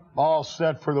tonight. All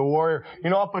set for the Warrior. You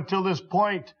know, up until this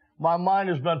point, my mind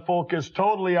has been focused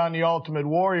totally on the Ultimate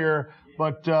Warrior,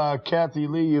 but Kathy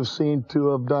Lee, you seem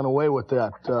to have done away with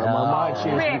that. My mind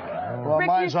seems Rick. Well, Rick,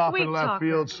 mine's you off in sweet left talker.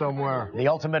 field somewhere. The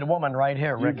Ultimate Woman right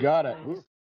here, Rick. You got it.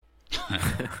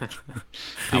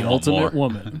 The ultimate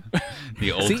woman.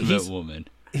 The ultimate woman.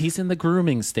 He's in the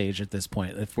grooming stage at this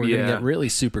point. If we're gonna get really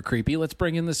super creepy, let's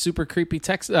bring in the super creepy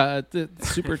the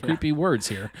super creepy words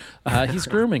here. He's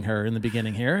grooming her in the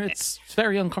beginning here. It's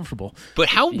very uncomfortable. But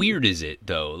how weird is it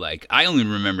though? Like, I only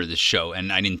remember the show,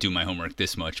 and I didn't do my homework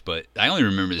this much, but I only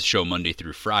remember the show Monday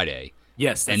through Friday.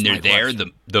 Yes, that's and they're my there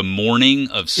question. the morning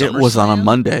of SummerSlam. It was on a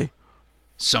Monday.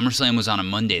 SummerSlam was on a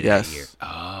Monday that year.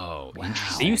 Oh,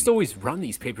 They used to always run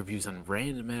these pay-per-views on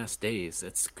random ass days.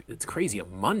 It's crazy. A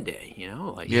Monday, you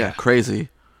know? Like crazy.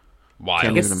 Why?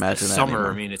 Can't I guess even imagine that summer.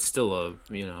 anymore. I mean, it's still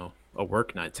a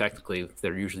work night. Technically,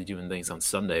 they're usually doing things on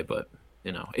Sunday, but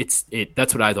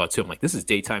that's what I thought too. I'm like, this is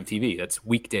daytime TV. That's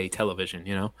weekday television.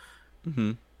 You know.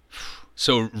 Mm-hmm.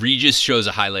 So Regis shows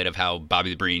a highlight of how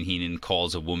Bobby the Brain Heenan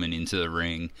calls a woman into the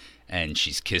ring, and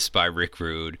she's kissed by Rick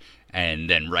Rude. And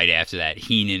then right after that,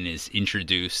 Heenan is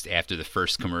introduced after the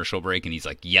first commercial break, and he's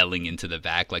like yelling into the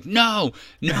back, like, no,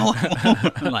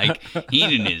 like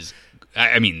Heenan is.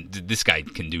 I mean, this guy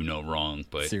can do no wrong,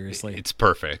 but seriously, it's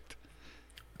perfect.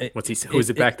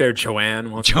 Who's it back there?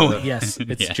 Joanne. Yes,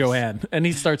 it's Joanne, and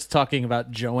he starts talking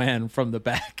about Joanne from the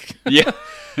back. Yeah,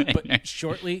 but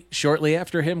shortly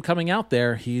after him coming out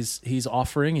there, he's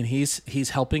offering and he's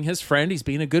helping his friend. He's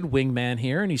being a good wingman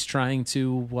here, and he's trying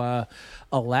to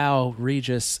allow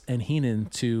Regis and Heenan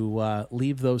to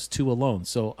leave those two alone.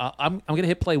 So I'm going to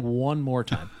hit play one more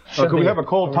time. Can we have a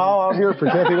cold towel out here for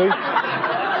Kathy Lee?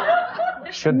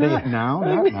 Should be Not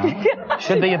now.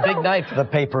 Should be a big night for the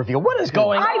pay-per-view. What is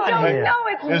going on here?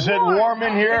 Is it warm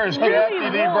in here? Is Kathy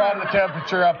Lee brought the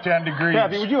temperature up 10 degrees?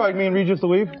 Kathy, would you like me and Regis to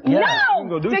leave? Yeah. We can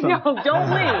go do something. No, don't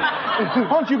leave. Why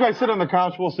don't you guys sit on the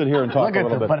couch? We'll sit here and talk a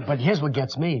little bit. But here's what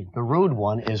gets me. The Rude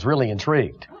one is really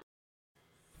intrigued.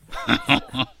 I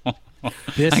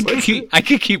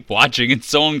could keep watching. It's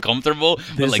so uncomfortable.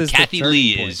 But like Kathy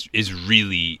Lee is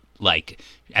really like,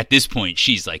 at this point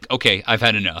she's like, okay, I've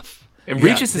had enough. And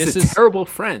Regis is a terrible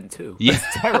friend too. Yeah. He's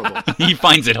terrible. He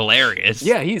finds it hilarious.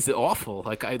 Yeah, he's awful.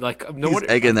 He's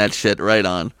egging that shit right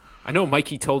on. I know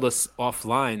Mikey told us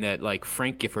offline that like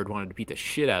Frank Gifford wanted to beat the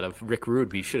shit out of Rick Rude,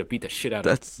 but he should have beat the shit out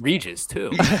of Regis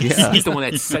too. Yeah. He's the one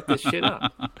that set this shit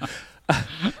up.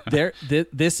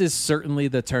 This is certainly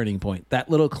the turning point. That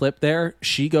little clip there,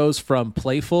 she goes from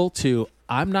playful to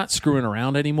I'm not screwing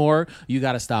around anymore. You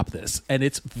got to stop this. And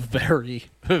it's very,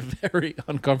 very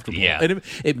uncomfortable. Yeah. And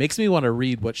it makes me want to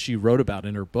read what she wrote about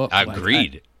in her book.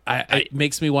 Agreed. It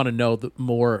makes me want to know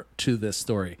more to this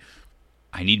story.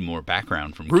 I need more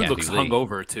background from Rude Kathy looks Lee.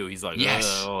 hungover too. He's like,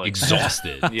 yes, like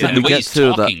exhausted. Yeah. And the way he's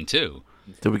talking too.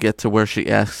 Did we get to where she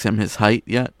asks him his height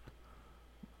yet?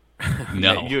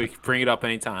 No. Yeah, you bring it up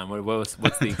anytime. What's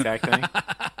the exact thing?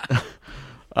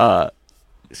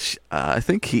 I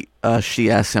think she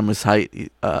asks him his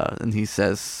height, and he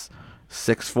says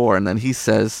 6'4", and then he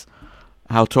says,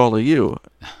 "How tall are you?"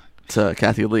 to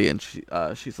Kathy Lee, and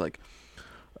she's like,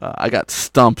 "I got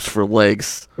stumps for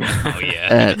legs." Oh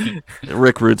yeah. And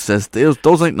Rick Rude says,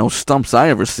 "Those ain't no stumps I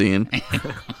ever seen."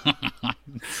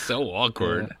 So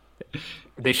awkward.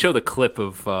 They show the clip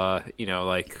of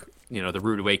the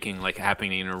Rude Awakening like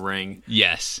happening in a ring.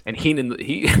 Yes. And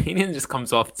Heenan just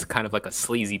comes off as kind of like a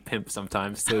sleazy pimp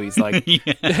sometimes too. He's like,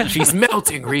 she's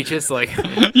melting, Regis. Like,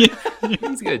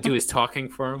 he's gonna do his talking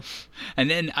for him. And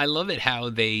then I love it how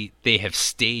they've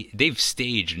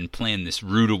staged and planned this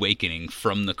Rude Awakening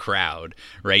from the crowd,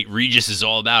 right? Regis is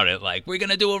all about it. Like, we're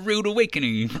gonna do a Rude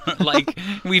Awakening. Like,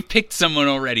 we've picked someone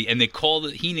already, and they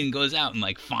Heenan goes out and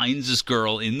like finds this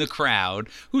girl in the crowd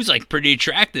who's like pretty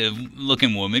attractive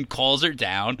looking woman. Calls her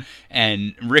down,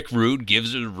 and Rick Rude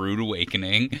gives her the Rude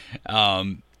Awakening,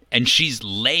 and she's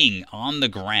laying on the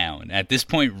ground. At this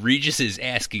point, Regis is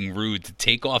asking Rude to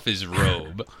take off his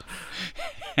robe.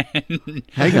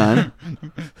 Hang on.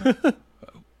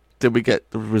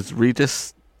 Was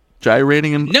Regis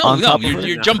gyrating on top of her?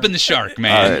 You're jumping the shark,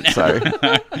 man. All right, sorry.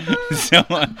 So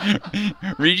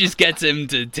Regis gets him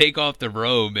to take off the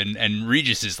robe, and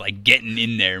Regis is like getting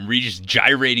in there, and Regis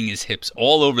gyrating his hips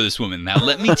all over this woman. Now,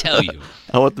 let me tell you,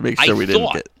 I want to make sure we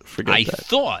didn't forget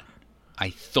that. I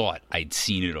thought I'd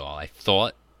seen it all. I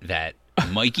thought that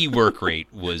Mikey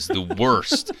Workrate was the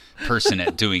worst person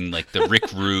at doing like the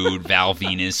Rick Rude, Val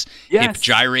Venus hip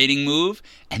gyrating move,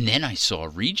 and then I saw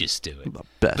Regis do it.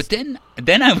 Best. But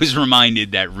then I was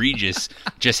reminded that Regis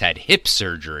just had hip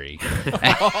surgery,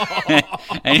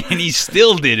 and he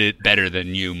still did it better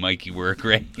than you, Mikey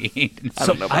Workrate. I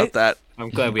don't know about that. I'm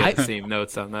glad we had the same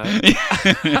notes on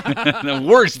that. The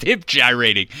worst hip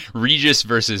gyrating, Regis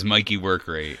versus Mikey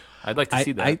Workrate. I'd like to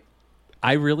see that.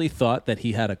 I really thought that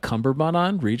he had a cummerbund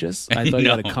on, Regis. I thought he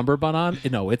had a cummerbund on.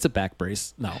 No, it's a back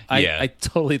brace. No, I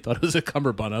totally thought it was a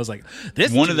cummerbund. I was like,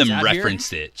 this. One of them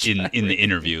referenced it in the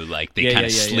interview, like they kind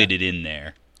of slid it in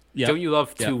there. Yeah. Don't you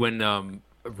love too when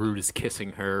Rude is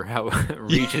kissing her? How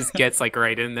Regis gets like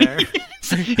right in there.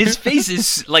 His face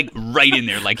is like right in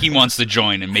there, like he wants to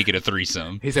join and make it a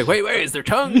threesome. He's like, wait, is there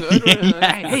tongue?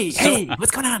 Hey,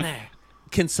 what's going on there?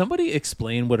 Can somebody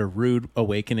explain what a Rude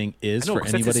Awakening is for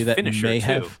anybody that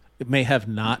may have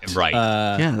not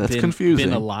that's confusing.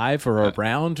 been alive or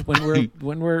around when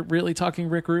we're really talking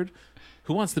Rick Rude?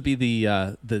 Who wants to be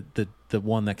the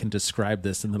one that can describe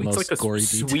this in the most like gory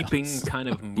sweeping details? kind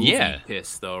of movie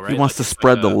kiss, though, right? He wants to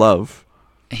spread the love.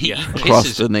 He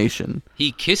across the nation.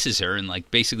 He kisses her and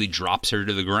like basically drops her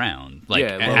to the ground. Like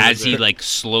Yeah, as he like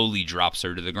slowly drops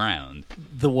her to the ground.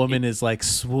 The woman is like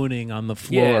swooning on the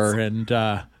floor, and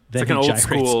then like an he old gyrates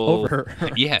school, over her.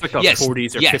 Yeah, it's like a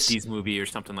 40s or 50s movie or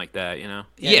something like that, you know?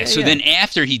 Yeah, so then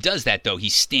after he does that, though, he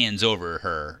stands over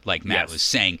her, like Matt was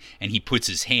saying, and he puts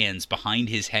his hands behind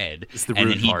his head, and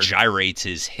then he gyrates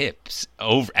his hips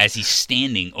over as he's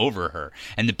standing over her.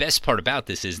 And the best part about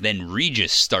this is then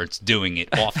Regis starts doing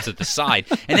it off to the side,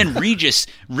 and then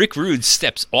Rick Rude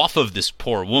steps off of this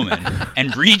poor woman,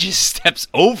 and Regis steps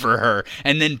over her,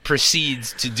 and then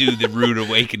proceeds to do the Rude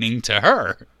Awakening to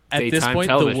her. At this point,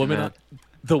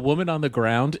 the woman on the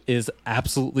ground is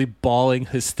absolutely bawling,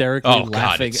 hysterically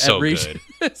laughing at Regis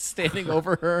standing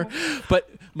over her. But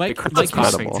the crowd's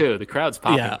popping too. The crowd's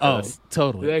popping. Yeah,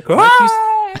 totally.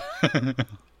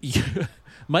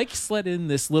 Mike slid in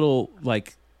this little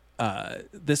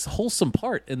this wholesome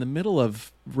part in the middle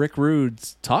of Rick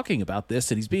Rude's talking about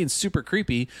this, and he's being super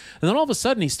creepy. And then all of a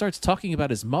sudden, he starts talking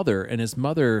about his mother, and his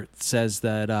mother says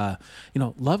that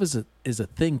love is a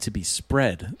thing to be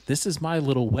spread. This is my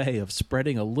little way of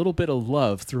spreading a little bit of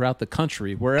love throughout the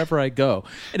country wherever I go.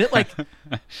 And it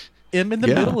I'm in the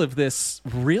middle of this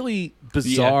really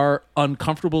bizarre,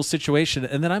 uncomfortable situation,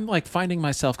 and then I'm like finding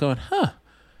myself going,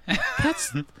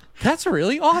 That's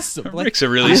really awesome. Like, Rick's a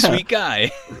really sweet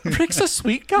guy. Rick's a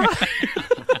sweet guy.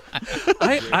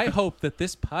 I hope that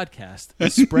this podcast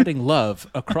is spreading love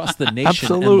across the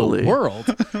nation and the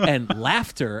world, and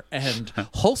laughter and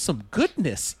wholesome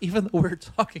goodness, even though we're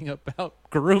talking about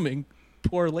grooming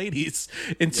poor ladies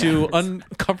into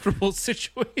uncomfortable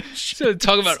situations. So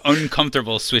talk about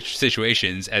uncomfortable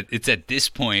situations. It's at this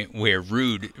point where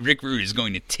Rick Rude is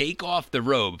going to take off the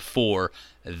robe for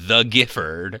the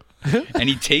Gifford, and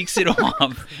he takes it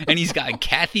off, and he's got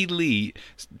Kathy Lee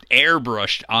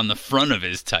airbrushed on the front of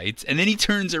his tights, and then he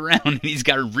turns around and he's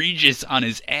got Regis on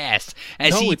his ass.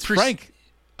 It's Frank.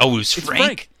 Oh, it was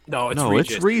Frank? No, it's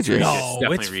Regis. No,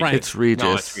 it's Frank. It's Regis.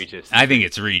 No, it's Regis. I think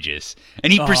it's Regis.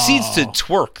 And he proceeds to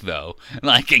twerk, though,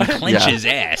 like, and clench his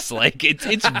ass. Like, it's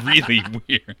really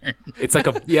weird. It's like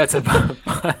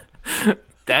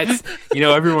that's,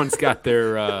 everyone's got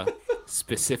their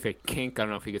specific kink. I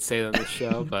don't know if you could say that on this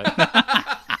show, but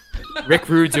Rick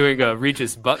Rude doing a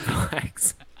Regis butt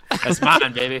flex. That's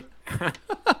mine, baby.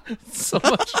 So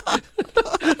much.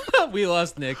 We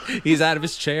lost Nick. He's out of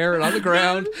his chair and on the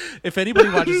ground. If anybody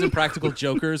watches Impractical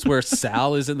Jokers where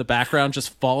Sal is in the background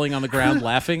just falling on the ground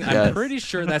laughing, I'm pretty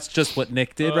sure that's just what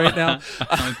Nick did right now.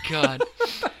 Oh, God.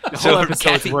 The whole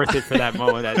episode's worth it for that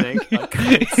moment, I think.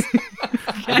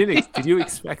 Did you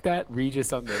expect that?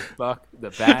 Regis on the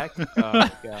back? Oh,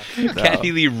 God.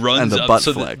 Kathy Lee runs the up. butt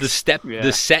So flex.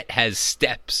 the set has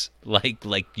steps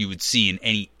like you would see in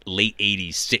any late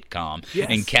 80s sitcom. Yes.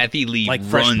 And Kathy Lee Like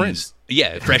Fresh runs. Prince.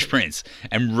 Yeah, Fresh Prince.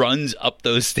 And runs up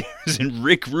those stairs, and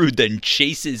Rick Rude then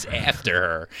chases after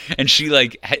her. And she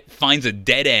finds a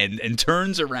dead end and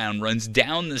turns around, runs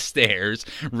down the stairs.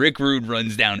 Rick Rude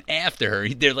runs down after her.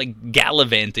 They're like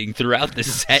gallivanting throughout the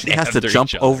set. She has to after jump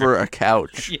each other. over a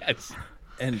couch. Yes.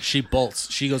 And she bolts.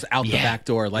 She goes out the Yeah. back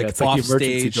door, like It's off like the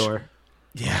emergency stage. door.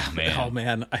 Yeah, man. Oh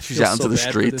man, I She's feel out so into the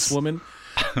bad for this streets. woman.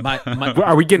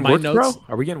 Are we getting my worked, notes, bro?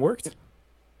 Are we getting worked?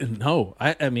 No,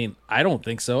 I mean, I don't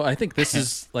think so. I think this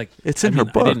is like It's in her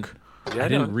book. I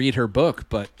didn't read her book,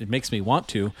 but it makes me want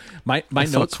to. My saw a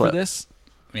notes for clip. this.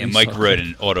 Man, Mike wrote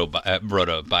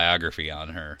a biography on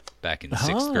her back in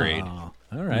sixth grade. All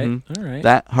right, all right.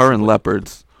 That, her and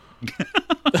leopards.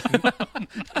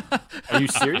 Are you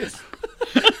serious?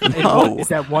 No. Is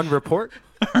that one report?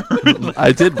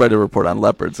 I did write a report on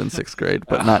leopards in 6th grade,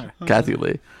 but not Kathy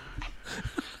Lee.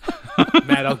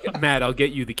 Matt, I'll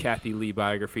get you the Kathy Lee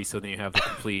biography so then you have the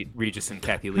complete Regis and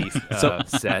Kathy Lee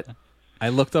set. I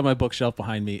looked on my bookshelf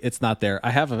behind me. It's not there.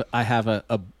 I have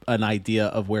an idea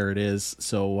of where it is,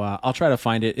 so I'll try to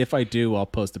find it. If I do, I'll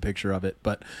post a picture of it.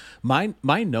 But my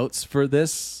notes for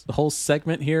this whole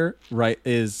segment here, right,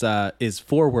 is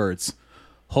 4 words: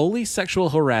 holy sexual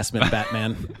harassment,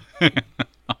 Batman.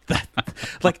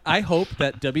 I hope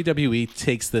that WWE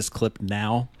takes this clip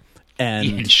now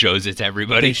and shows it to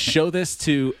everybody. They show this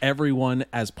to everyone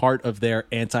as part of their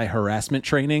anti-harassment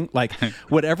training. Like,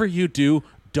 whatever you do,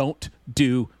 don't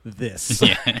do this.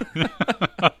 Yeah.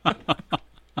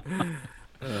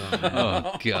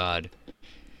 Oh, God.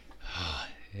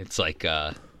 It's like,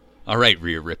 all right,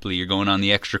 Rhea Ripley, you're going on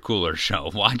the Extra Cooler show.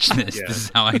 Watch this. Yeah. This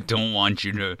is how I don't want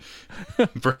you to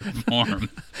perform.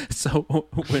 So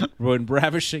when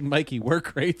Ravishing Mikey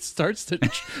work rate starts to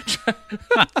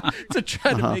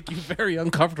try to make you very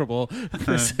uncomfortable,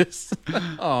 this is,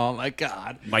 oh my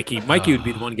God. Mikey would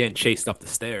be the one getting chased up the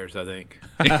stairs, I think.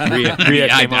 Rhea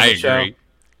I came on the show. agree.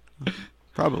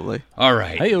 Probably. All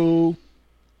right. Hey-o.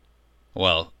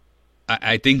 Well,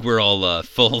 I think we're all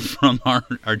full from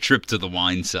our trip to the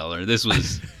wine cellar. This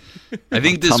was, I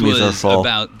think this Tummies are was full.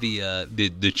 about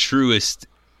the truest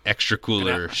Extra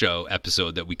Cooler show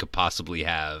episode that we could possibly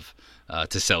have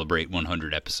to celebrate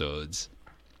 100 episodes.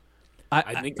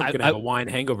 I think I'm going to have a wine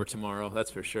hangover tomorrow,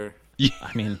 that's for sure.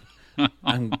 I mean,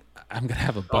 I'm gonna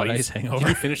have a Bud Ice hangover. Did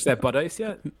you finish that Bud Ice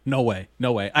yet? No way.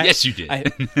 Yes, you did.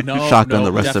 Shotgun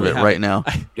the rest of it right now.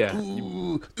 Yeah.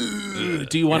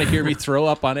 Do you want to hear me throw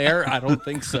up on air? I don't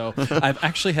think so. I've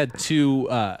actually had 2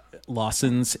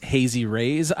 Lawson's Hazy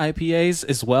Rays IPAs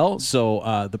as well.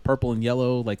 So the purple and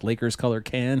yellow, like Lakers color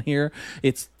can here.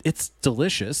 It's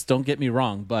delicious. Don't get me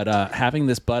wrong, but having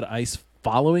this Bud Ice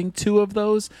following 2 of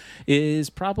those is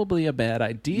probably a bad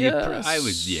idea.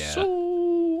 So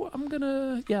I'm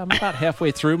about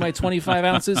halfway through my 25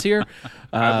 ounces here.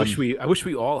 I wish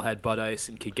we all had Bud Ice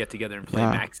and could get together and play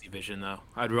Maxi Vision though.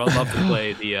 I'd love to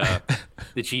play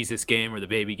the Jesus game or the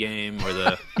baby game or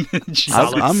the.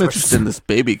 I'm interested in this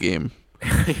baby game.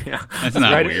 Yeah. That's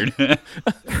not weird.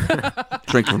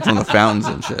 Drinking from the fountains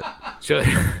and shit.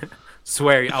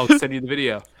 Swear, I'll send you the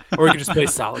video, or we can just play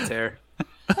solitaire.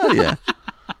 Oh yeah.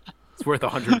 It's worth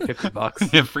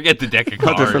 $150. Yeah, forget the deck of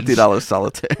cards. $150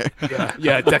 solitaire.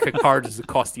 Yeah, a deck of cards is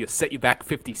cost you set you back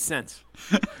 50 cents.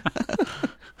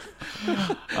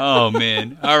 Oh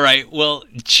man! All right. Well,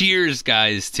 cheers,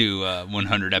 guys, to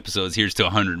 100 episodes. Here's to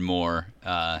 100 more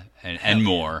and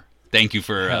more. Thank you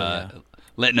for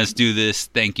letting us do this.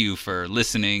 Thank you for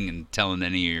listening and telling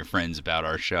any of your friends about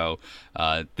our show.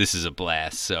 This is a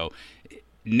blast. So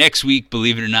next week,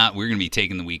 believe it or not, we're going to be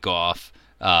taking the week off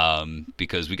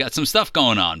because we got some stuff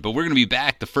going on. But we're going to be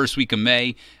back the first week of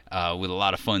May with a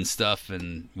lot of fun stuff.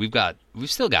 And we've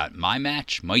still got my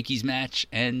match, Mikey's match,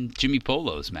 and Jimmy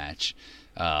Polo's match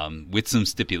with some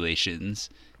stipulations.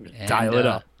 Dial it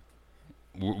up.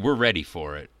 We're ready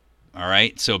for it. All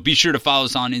right. So be sure to follow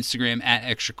us on Instagram at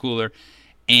Extra Cooler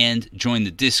and join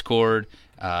the Discord.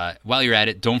 While you're at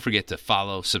it, don't forget to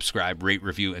follow, subscribe, rate,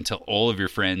 review, and tell all of your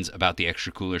friends about the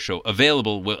Extra Cooler Show,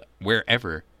 available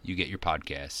wherever you get your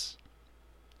podcasts.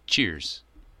 Cheers.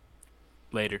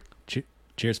 Later.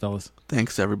 Cheers, fellas.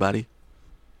 Thanks, everybody.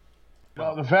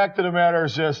 Well, the fact of the matter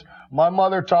is this. My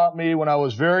mother taught me when I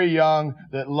was very young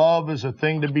that love is a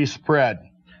thing to be spread.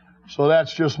 So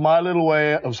that's just my little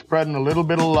way of spreading a little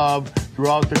bit of love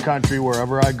throughout the country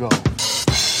wherever I go.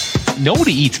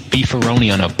 Nobody eats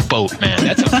beefaroni on a boat, man.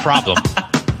 That's a problem.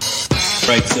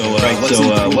 Right,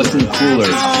 what's in the cooler?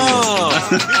 Oh,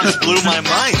 you just blew my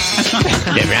mind.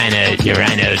 The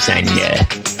rhinos and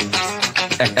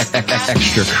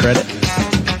extra credit.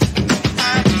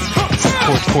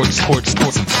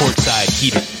 Port side,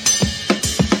 keep it.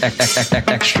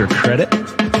 Extra credit.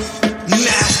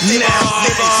 Nasty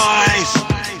boys.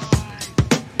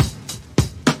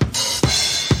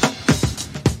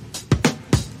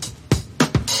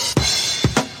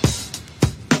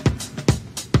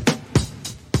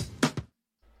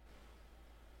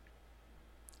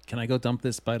 Can I go dump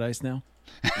this bite ice now?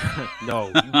 No,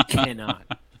 you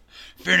cannot.